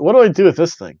 "Well, what do I do with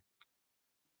this thing?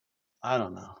 I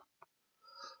don't know.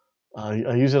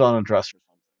 I use it on a dresser.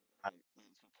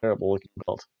 Terrible looking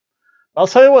belt." I'll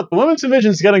tell you what. The women's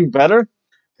division is getting better.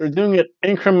 They're doing it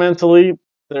incrementally.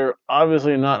 They're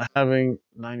obviously not having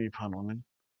 90-pound women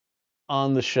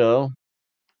on the show.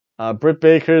 Britt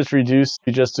Baker's reduced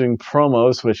to just doing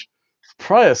promos, which is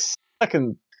probably a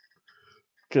second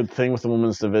good thing with the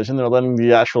women's division. They're letting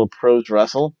the actual pros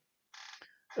wrestle.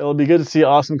 It'll be good to see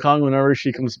Awesome Kong whenever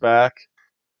she comes back.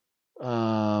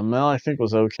 Mel, I think,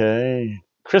 was okay.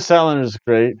 Chris Allen is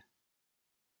great.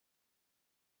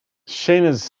 Shane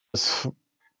is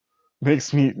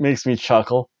makes me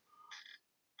chuckle.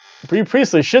 Brie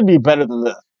Priestley should be better than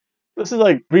this. This is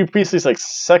like Brie Priestley's like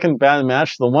second bad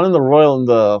match. The one in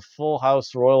the Full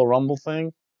House Royal Rumble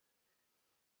thing.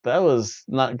 That was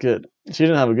not good. She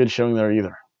didn't have a good showing there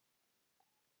either.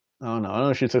 I don't know. I don't know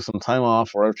if she took some time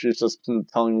off or if she's just been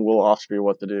telling Will Ospreay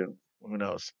what to do. Who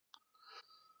knows?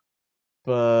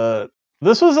 But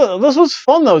this was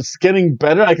fun though. It's getting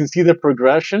better. I can see the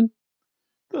progression.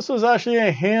 This was actually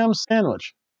a ham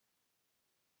sandwich.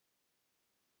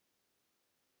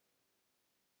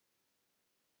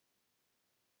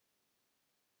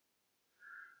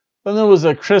 Then there was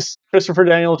a Christopher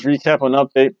Daniels recap and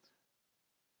update.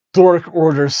 Dork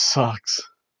Order sucks.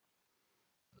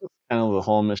 Kind of the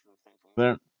whole mission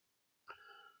there.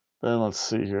 Then let's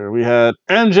see here. We had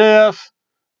MJF,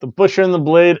 the Butcher and the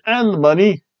Blade, and the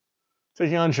Bunny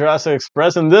taking on Jurassic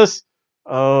Express. And this,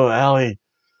 oh, Allie.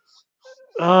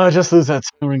 Oh, just lose that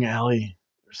tongue ring, Allie.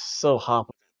 You're so hot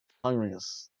with that tongue ring.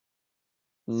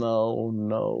 No,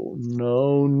 no,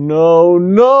 no, no,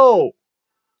 no,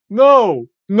 no,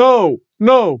 no, no,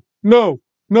 no, no,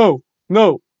 no,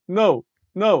 no,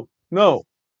 no, no,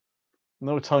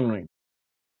 no tongue ring.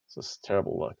 It's just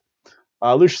terrible luck.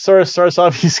 Luchasaurus starts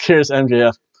off, he scares MJF.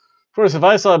 Of course, if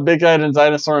I saw a big guy in a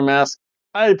dinosaur mask,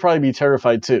 I'd probably be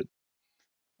terrified too.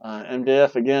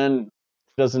 MJF again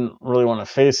doesn't really want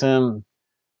to face him.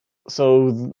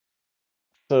 So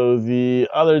the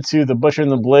other two, the Butcher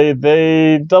and the Blade,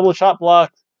 they double chop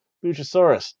block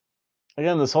Luchasaurus.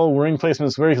 Again, this whole ring placement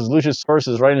is weird because Luchasaurus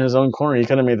is right in his own corner. He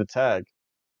could have made the tag.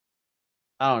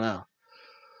 I don't know.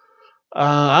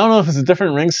 I don't know if it's a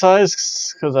different ring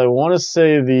size because I want to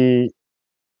say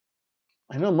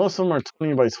I know most of them are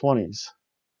 20 by 20s.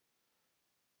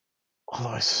 Although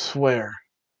I swear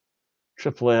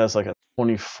AAA has like a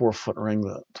 24-foot ring,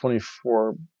 the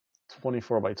 24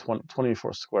 by 20,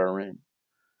 24 square ring.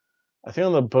 I think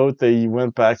on the boat they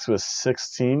went back to a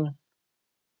 16.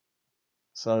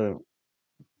 So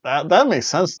that makes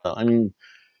sense though. I mean,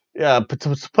 yeah, but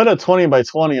to put a 20 by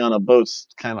 20 on a boat's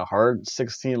kind of hard.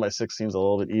 16 by 16 is a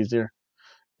little bit easier.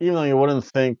 Even though you wouldn't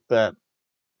think that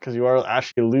because you are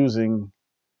actually losing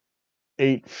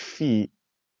 8 feet,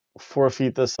 4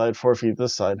 feet this side, 4 feet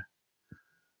this side.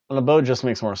 On a boat just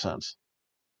makes more sense.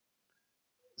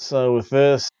 So with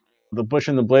this, the Bush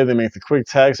and the Blade, they make the quick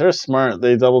tags. They're smart.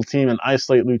 They double team and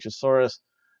isolate Luchasaurus.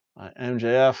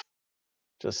 MJF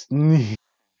just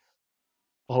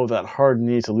that hard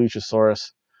knee to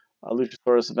Luchasaurus.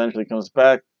 Luchasaurus eventually comes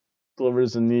back,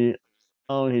 delivers the knee.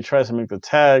 Oh, he tries to make the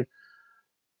tag.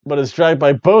 but it's dragged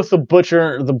by both the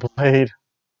Butcher, the Blade,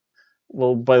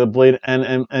 well, by the Blade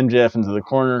and MJF into the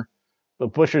corner. The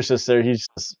Butcher's just there.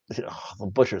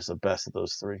 The Butcher's the best of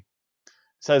those three.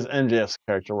 Besides MJF's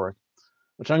character work.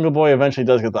 The Jungle Boy eventually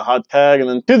does get the hot tag, and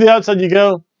then to the outside you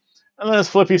go. And then it's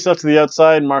flippy stuff to the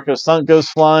outside. Marco Stunt goes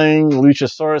flying.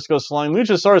 Luchasaurus goes flying.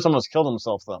 Luchasaurus almost killed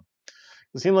himself, though.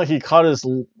 It seemed like he caught his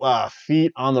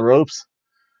feet on the ropes.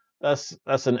 That's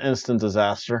an instant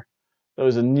disaster. It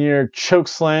was a near choke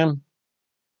slam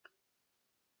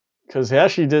because he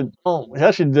actually did. Oh, he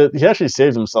actually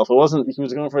saved himself. It wasn't. He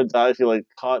was going for a dive. He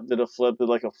did a flip, did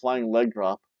like a flying leg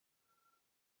drop.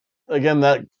 Again,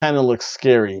 that kind of looks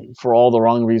scary for all the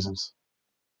wrong reasons.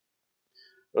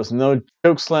 There was no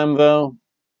choke slam though.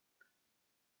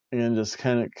 Again, he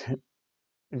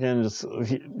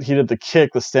did the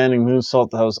kick, the standing moonsault.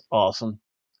 That was awesome.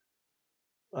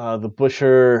 The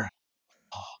Butcher,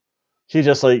 he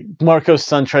just Marco's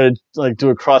son tried to do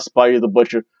a cross body of the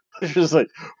Butcher. Just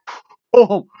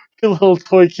oh, you little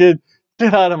toy kid,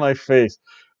 get out of my face.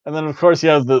 And then of course you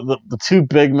have the two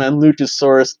big men,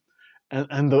 Luchasaurus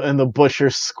and the Butcher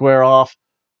square off.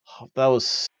 Oh, that was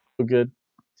so good.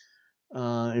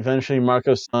 Eventually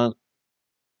Marco's son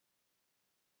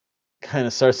kind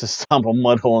of starts to stomp a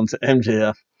mud hole into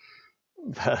MJF.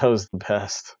 That was the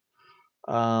best.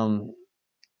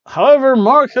 However,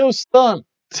 Marco Stunt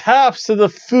taps to the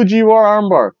Fujiwara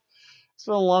armbar. It's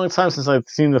been a long time since I've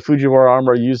seen the Fujiwara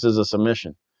armbar used as a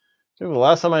submission. I think the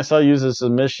last time I saw it used as a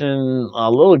submission,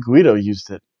 Little Guido used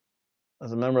it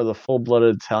as a member of the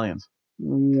Full-Blooded Italians.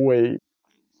 Wait,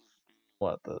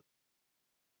 what, the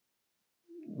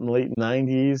late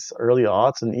 90s, early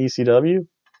aughts in ECW?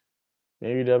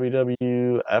 Maybe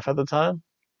WWF at the time?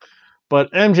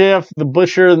 But MJF, the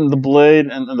Butcher, and the Blade,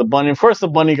 and the Bunny. Of course, the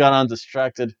Bunny got on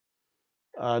distracted.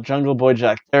 Jungle Boy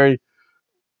Jack Perry.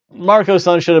 Marco's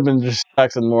son should have been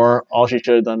distracted more. All she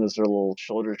should have done is her little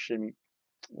shoulder shimmy,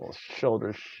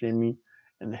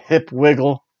 and hip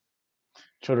wiggle.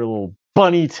 Showed her little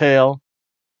bunny tail,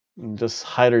 and just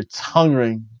hide her tongue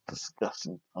ring,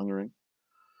 disgusting tongue ring,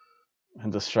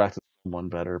 and distracted someone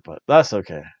better. But that's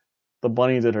okay. The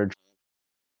bunny did her job.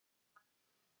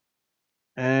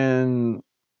 And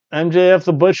MJF,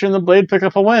 the Butcher, and the Blade pick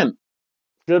up a win.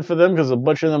 Good for them because the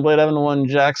Butcher and the Blade haven't won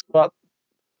jack spot,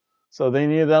 so they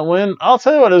needed that win. I'll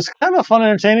tell you what, it was kind of fun and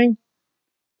entertaining.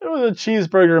 It was a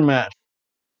cheeseburger match.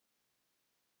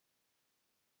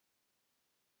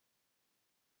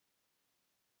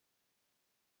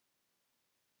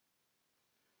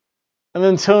 And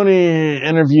then Tony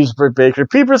interviews Britt Baker.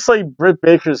 People say Britt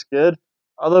Baker's good,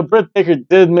 although Britt Baker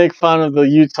did make fun of the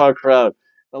Utah crowd.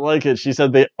 I like it. She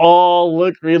said they all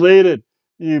look related.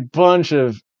 You bunch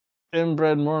of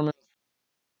inbred Mormons.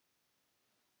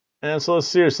 And so let's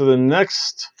see here. So the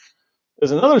next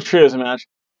is another trios match.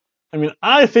 I mean,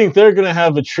 I think they're going to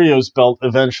have a trios belt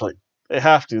eventually. They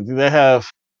have to. They have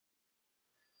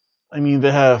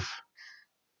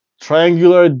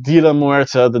Triangular de la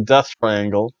Muerta, the Death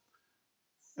Triangle.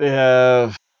 They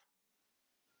have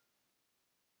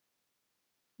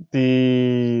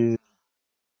the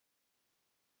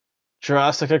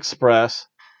Jurassic Express.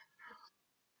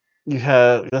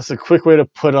 That's a quick way to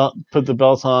put the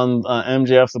belt on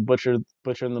MJF, the Butcher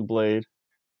and the Blade.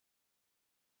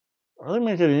 Or they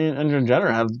make it in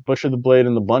general, have Butcher, the Blade,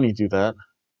 and the Bunny do that.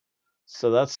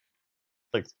 So that's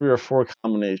like 3 or 4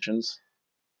 combinations.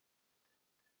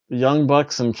 The Young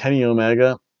Bucks and Kenny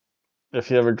Omega, if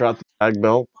you ever drop the tag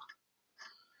belt.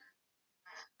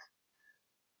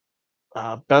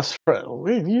 Best friend,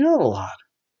 wait, you know a lot.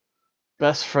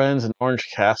 Best Friends and Orange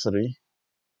Cassidy.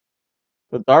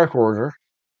 The Dark Order.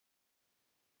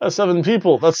 That's 7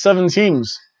 people. That's 7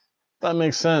 teams. That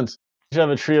makes sense. You should have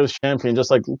a trios champion, just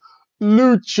like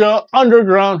Lucha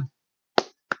Underground.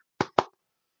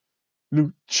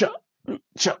 Lucha,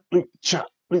 lucha, lucha,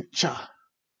 lucha.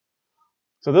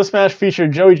 So this match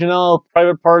featured Joey Janela,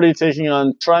 Private Party taking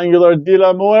on Triangular de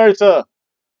la Muerta,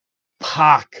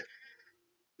 Pac,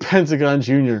 Pentagon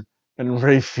Jr., and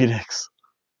Ray Phoenix.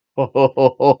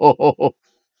 Those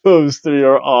 3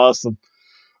 are awesome.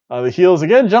 The heels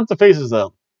again jump the faces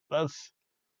though.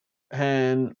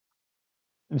 And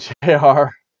JR,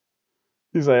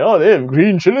 he's like, oh, they have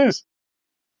green chilies.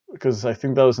 Because I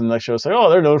think that was the next show. It's like, oh,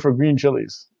 they're known for green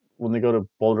chilies when they go to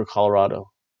Boulder,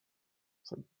 Colorado.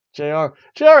 So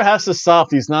JR has to stop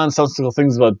these nonsensical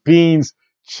things about beans,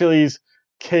 chilies,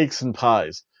 cakes, and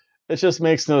pies. It just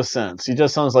makes no sense. He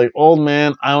just sounds like, old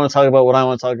man, I want to talk about what I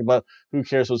want to talk about. Who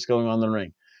cares what's going on in the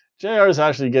ring? JR is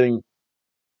actually getting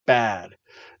bad.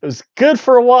 It was good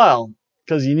for a while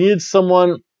because you needed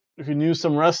someone who knew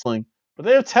some wrestling, but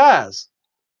they have Taz.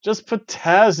 just put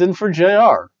Taz in for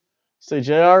JR. Say,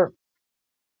 JR,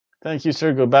 thank you,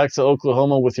 sir. Go back to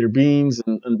Oklahoma with your beans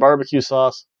and barbecue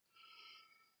sauce.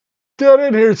 Get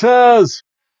in here, Taz.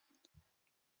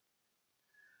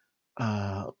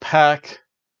 Pack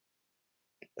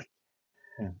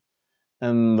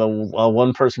and the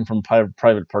one person from Private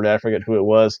Party, I forget who it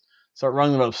was, start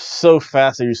running them up so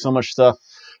fast. They do so much stuff.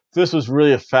 This was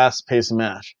really a fast-paced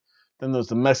match. Then there's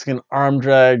the Mexican arm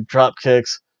drag, drop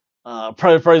kicks.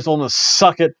 Private Party's holding to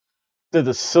suck it. Did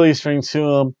the silly string to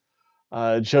him.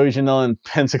 Joey Janela and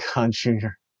Pentagon Jr.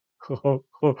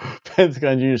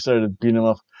 Pentagon Jr. started beating him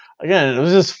up. Again, it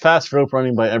was just fast rope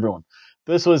running by everyone.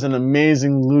 This was an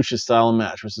amazing lucha style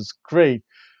match, which is great.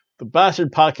 The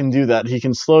Bastard Pac can do that. He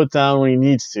can slow it down when he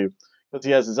needs to, because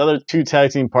he has his other two tag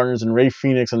team partners in Ray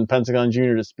Phoenix and Pentagon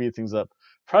Jr. to speed things up.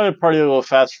 Private Party will go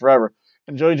fast forever,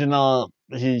 and Joey Janela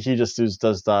he just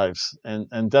does dives,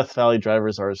 and Death Valley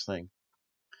drivers are his thing.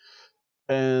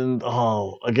 And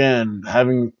again,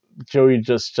 having Joey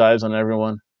just jives on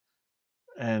everyone,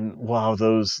 and wow,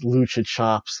 those lucha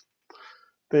chops.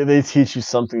 They teach you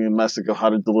something in Mexico, how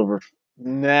to deliver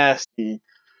nasty,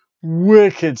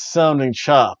 wicked sounding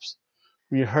chops.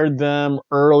 We heard them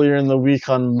earlier in the week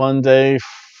on Monday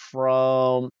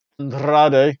from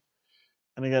Andrade.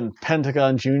 And again,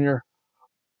 Pentagon Jr.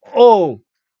 Oh,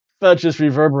 that just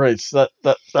reverberates. That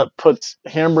puts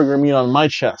hamburger meat on my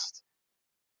chest.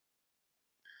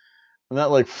 And that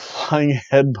like flying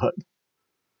headbutt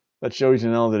that Joey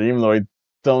Janela did, even though I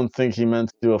don't think he meant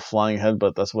to do a flying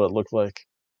headbutt, that's what it looked like.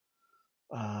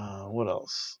 What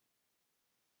else?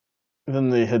 Then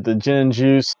they hit the gin and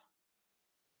juice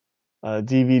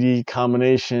DVD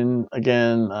combination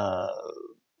again.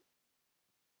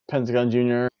 Pentagon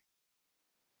Jr.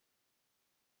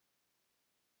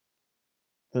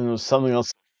 Then there was something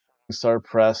else. Star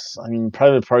Press. I mean,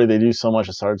 Private Party. They do so much.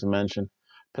 It's hard to mention.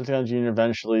 Pentagon Jr.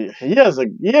 Eventually, he has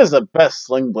the best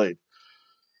sling blade.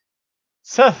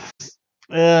 Seth,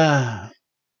 yeah,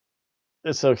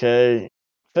 it's okay.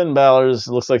 Finn Balor's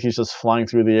looks like he's just flying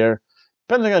through the air.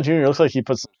 Pentagon Jr. looks like he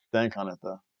put some stank on it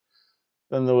though.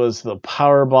 Then there was the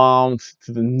power bomb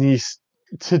to the knees,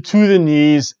 to the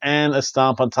knees, and a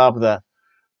stomp on top of that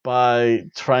by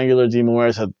Triangular de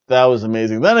Muertes. That was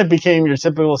amazing. Then it became your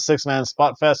typical 6-man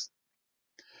spot fest,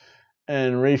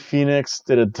 and Ray Phoenix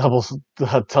did a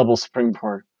double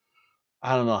springboard.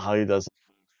 I don't know how he does it.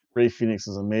 Ray Phoenix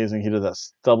is amazing. He did that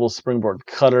double springboard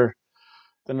cutter.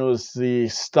 Then it was the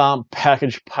stomp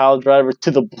package pile driver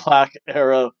to the Black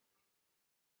Arrow.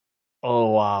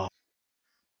 Oh wow,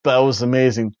 that was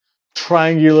amazing.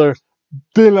 Triangular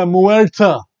de la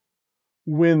Muerta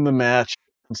win the match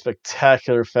in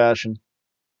spectacular fashion.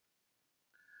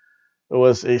 It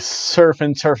was a surf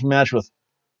and turf match with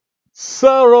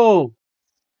Cero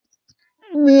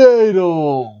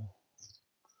Miedo.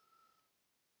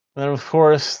 And then, of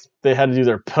course, they had to do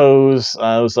their pose.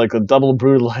 It was like a double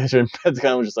brutalizer, and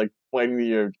Pentagon was just like fighting the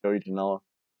ear of Joey Janela.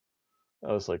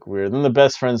 That was like weird. Then the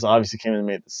best friends obviously came in and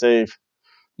made the save.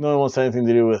 No one wants anything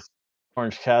to do with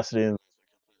Orange Cassidy, and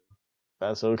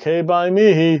that's okay by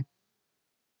me.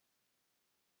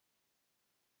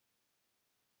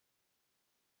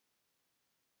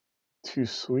 Too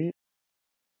sweet.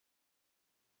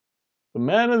 The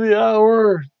man of the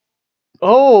hour.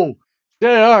 Oh,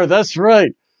 JR, that's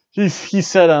right. He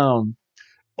said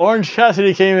Orange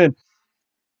Cassidy came in.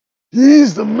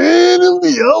 He's the man of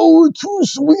the hour, too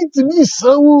sweet to be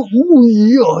sour. Oh,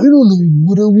 yeah, I don't know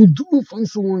what I would do if I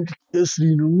saw Orange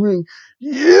Cassidy in the ring.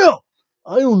 Yeah,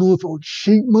 I don't know if I would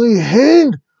shake my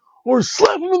hand or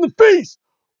slap him in the face.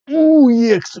 Oh,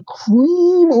 yeah, 'cause the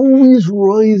cream always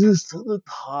rises to the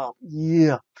top.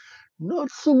 Yeah, not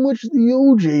so much the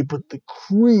OJ, but the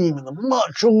cream. And the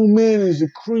Macho Man is the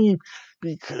cream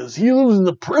because he lives in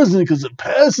the present, because the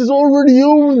past is already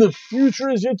over and the future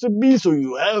is yet to be, so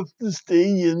you have to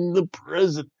stay in the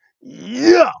present.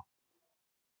 Yeah!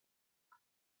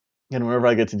 And whenever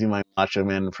I get to do my Macho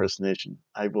Man impersonation,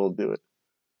 I will do it.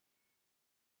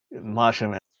 Macho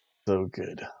Man is so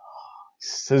good.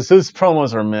 His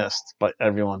promos are missed by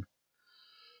everyone.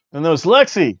 And there was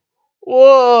Lexi.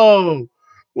 Whoa!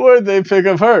 Where'd they pick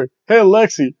up her? Hey,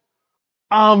 Lexi,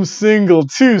 I'm single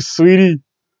too, sweetie.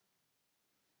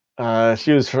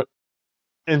 She was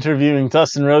interviewing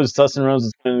Dustin Rhodes. Dustin Rhodes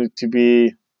is going to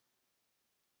be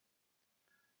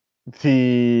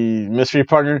the mystery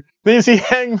partner. Then you see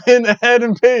Hangman,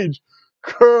 Adam Page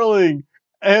curling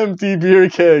empty beer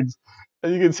kegs.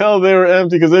 And you can tell they were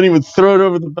empty because then he would throw it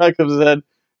over the back of his head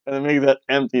and then make that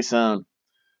empty sound.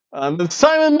 Then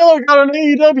Simon Miller got on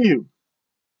AEW.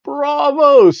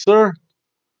 Bravo, sir.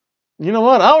 You know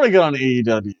what? I want to get on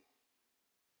AEW.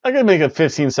 I could make a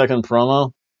 15-second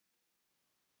promo.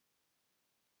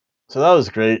 So that was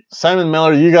great. Simon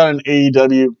Miller, you got an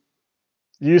AEW.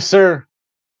 You, sir,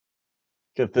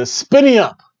 get this spinning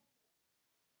up.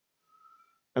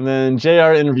 And then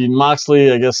JR interviewed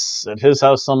Moxley, I guess, at his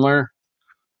house somewhere.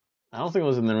 I don't think it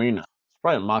was in the arena. It's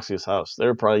probably at Moxley's house. They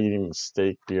were probably eating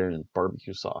steak, beer, and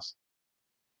barbecue sauce.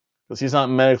 Because he's not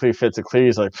medically fit to clear.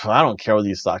 He's like, I don't care what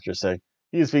these doctors say.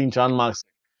 He's being John Moxley.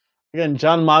 Again,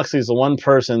 John Moxley is the one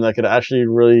person that could actually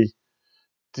really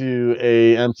do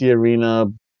a empty arena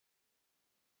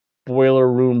boiler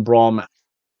room brawl match.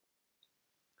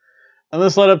 And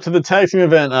this led up to the tag team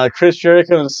event. Chris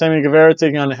Jericho and Sammy Guevara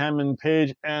taking on Hammond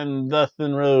Page and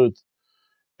Dustin Rhodes.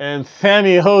 And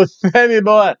Sammy, Sammy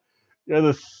boy, you're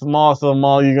the smallest of them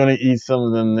all. You're going to eat some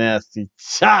of them nasty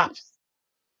chops.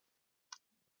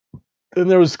 And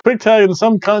there was quick tag and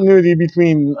some continuity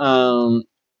between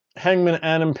Hangman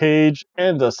Adam Page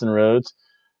and Dustin Rhodes.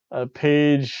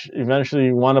 Page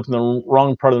eventually wound up in the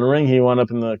wrong part of the ring. He wound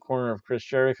up in the corner of Chris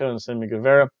Jericho and Sammy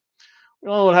Guevara. You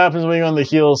know what happens when you're on the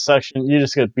heels section? You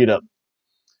just get beat up.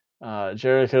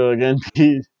 Jericho again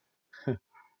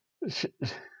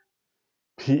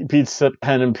beats up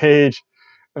Adam Page.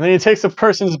 And then he takes a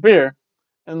person's beer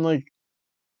and, like,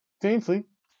 daintily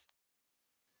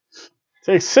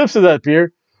takes sips of that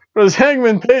beer. Whereas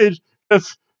Hangman Page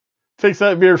takes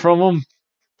that beer from him,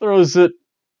 throws it,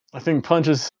 I think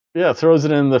throws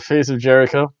it in the face of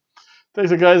Jericho. Takes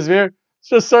the guy's beer,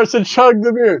 just starts to chug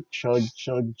the beer. Chug,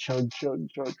 chug, chug, chug,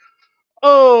 chug.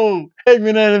 Oh,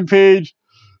 Hangman Adam Page,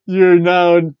 you're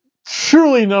now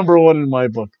truly number one in my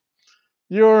book.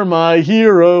 You're my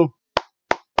hero.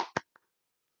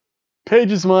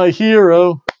 Page is my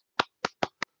hero.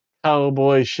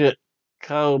 Cowboy shit.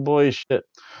 Cowboy shit.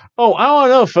 Oh, I want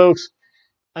to know, folks.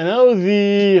 I know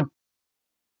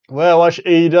when I watch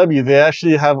AEW, they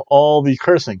actually have all the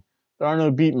cursing. There are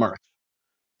no beat marks.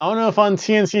 I don't know if on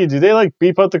TNT, do they like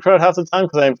beep out the crowd half the time?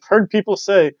 Because I've heard people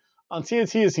say on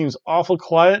TNT it seems awful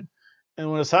quiet.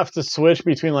 And when it's have to switch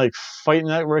between like Fight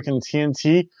Network and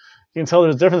TNT, you can tell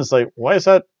there's a difference. Like, why is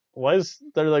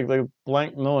there like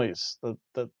blank noise?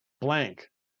 The blank.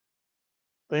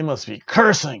 They must be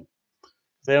cursing.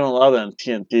 They don't allow that on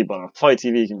TNT, but on Fight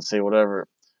TV you can say whatever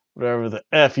the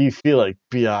F you feel like,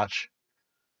 biatch.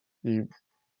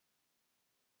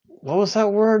 What was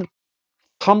that word?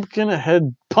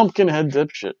 Pumpkinhead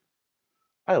dipshit.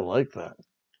 I like that.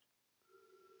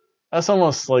 That's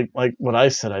almost like what I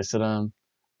said. I said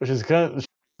which is kind of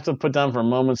to put down for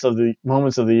moments of the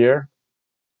year.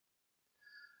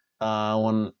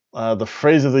 When the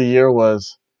phrase of the year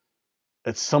was,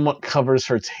 "It somewhat covers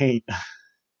her taint."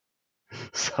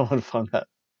 Someone found that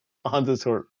on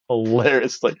Discord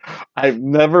hilarious. Like, I've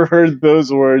never heard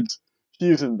those words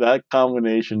used in that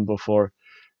combination before.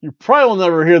 You probably will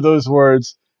never hear those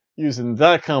words used in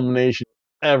that combination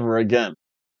ever again.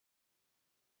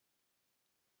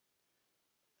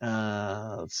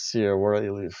 Let's see here. Where do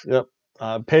you leave? Yep.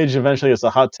 Page eventually gets a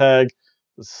hot tag,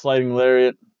 the sliding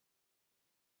lariat.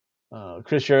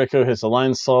 Chris Jericho hits a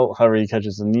line salt. However, he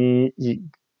catches the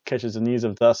knees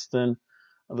of Dustin.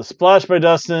 The splash by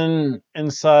Dustin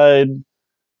inside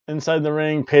the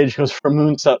ring. Page goes for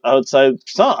moonsault outside.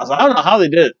 I don't know how they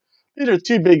did it. These are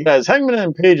two big guys. Hangman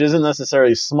and Page isn't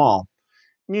necessarily small.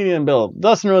 Medium build.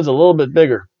 Dustin Rhodes a little bit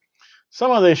bigger.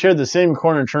 Somehow they shared the same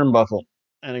corner turnbuckle.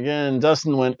 And again,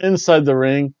 Dustin went inside the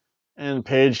ring, and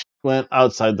Page went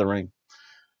outside the ring.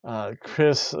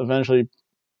 Chris eventually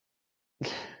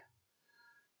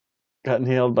got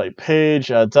nailed by Page.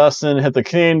 Dustin hit the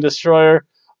Canadian Destroyer,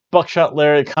 buckshot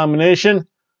lariat combination.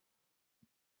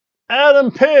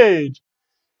 Adam Page,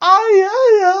 ay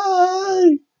ay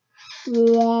ay,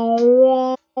 wah,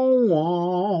 wah,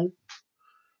 wah,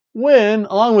 win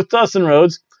along with Dustin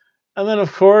Rhodes, and then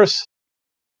of course,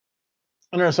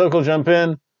 Inner Circle jump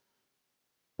in.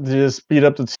 They just beat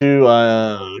up the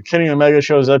two. Kenny Omega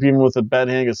shows up even with a bad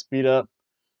hand, gets beat up.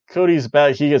 Cody's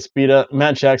back, he gets beat up.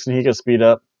 Matt Jackson, he gets beat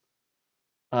up.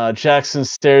 Jackson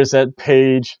stares at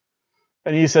Page,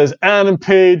 and he says, Adam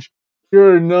Page,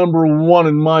 you're number one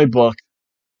in my book.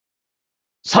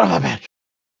 Son of a bitch.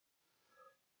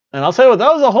 And I'll tell you what,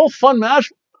 that was a whole fun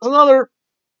match. It was another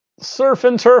surf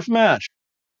and turf match.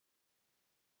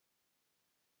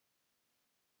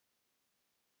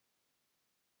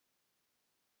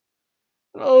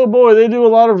 Oh boy, they do a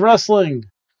lot of wrestling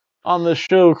on this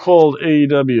show called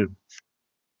AEW.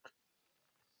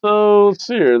 So let's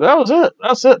see here. That was it.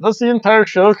 That's it. That's the entire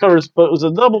show. Covers, but it was a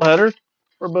doubleheader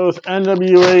for both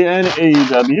NWA and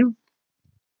AEW.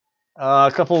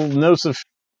 A couple notes of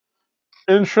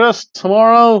interest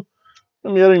tomorrow.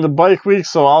 I'm getting the bike week,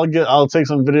 so I'll take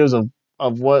some videos of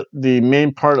of what the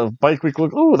main part of Bike Week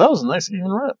look. Oh, that was a nice even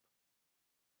rip.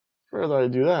 Where did I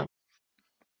do that?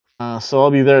 So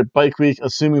I'll be there at Bike Week,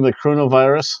 assuming the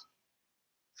coronavirus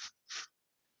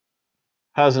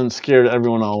hasn't scared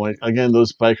everyone away. Again,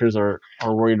 those bikers are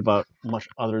worried about much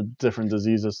other different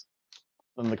diseases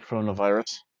than the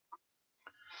coronavirus.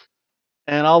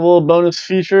 And I'll have a little bonus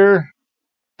feature,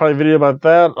 probably video about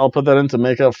that. I'll put that in to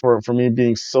make up for me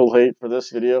being so late for this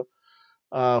video.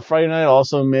 Friday night, I'll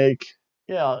also make,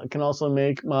 I can also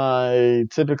make my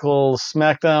typical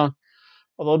SmackDown.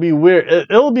 Although it'll be weird.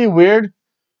 It'll be weird.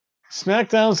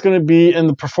 SmackDown's going to be in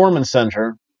the Performance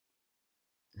Center.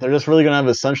 They're just really going to have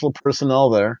essential personnel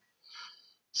there.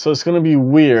 So it's going to be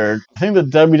weird. I think the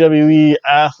WWE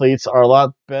athletes are a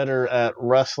lot better at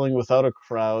wrestling without a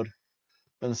crowd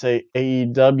than, say,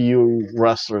 AEW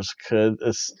wrestlers could.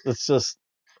 It's just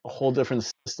a whole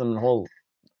different system, a whole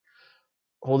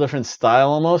different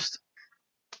style almost.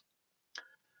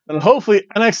 And hopefully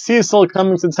NXT is still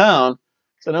coming to town.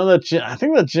 So I know that I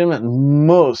think that gym at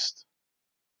most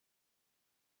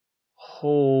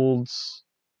holds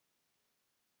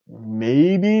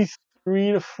maybe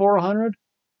 300 to 400.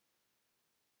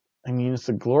 I mean, it's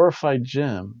a glorified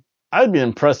gym. I'd be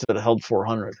impressed if it held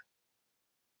 400.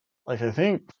 Like, I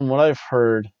think from what I've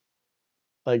heard,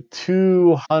 like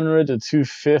 200 to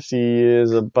 250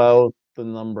 is about the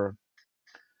number.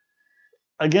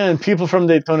 Again, people from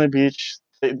Daytona Beach,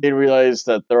 they realize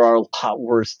that there are a lot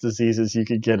worse diseases you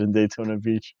could get in Daytona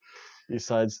Beach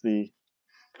besides the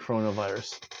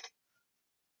coronavirus.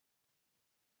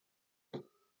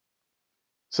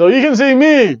 So you can see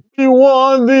me, the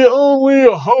one, the only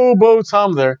Hobo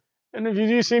Tom there. And if you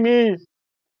do see me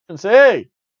and say, hey,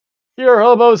 you're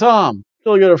Hobo Tom,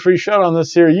 you'll get a free shout on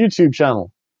this here YouTube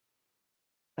channel.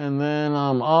 And then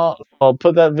I'll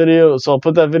put that video. So I'll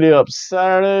put that video up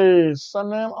Saturday,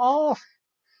 Sunday I'm off.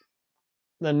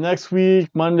 Then next week,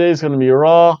 Monday is going to be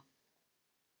Raw.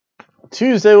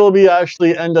 Tuesday will be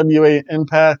actually NWA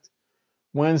Impact.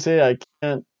 Wednesday I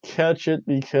can't catch it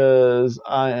because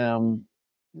I am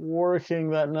working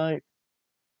that night.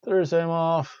 Thursday I'm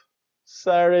off.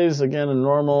 Saturdays again a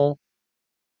normal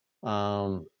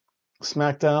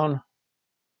SmackDown.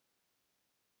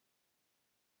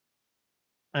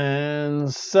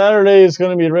 And Saturday is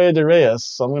going to be Rey de Reyes,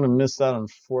 so I'm going to miss that,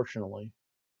 unfortunately.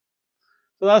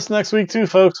 So that's next week, too,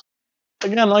 folks.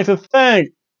 Again, I'd like to thank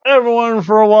everyone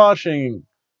for watching.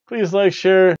 Please like,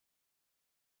 share,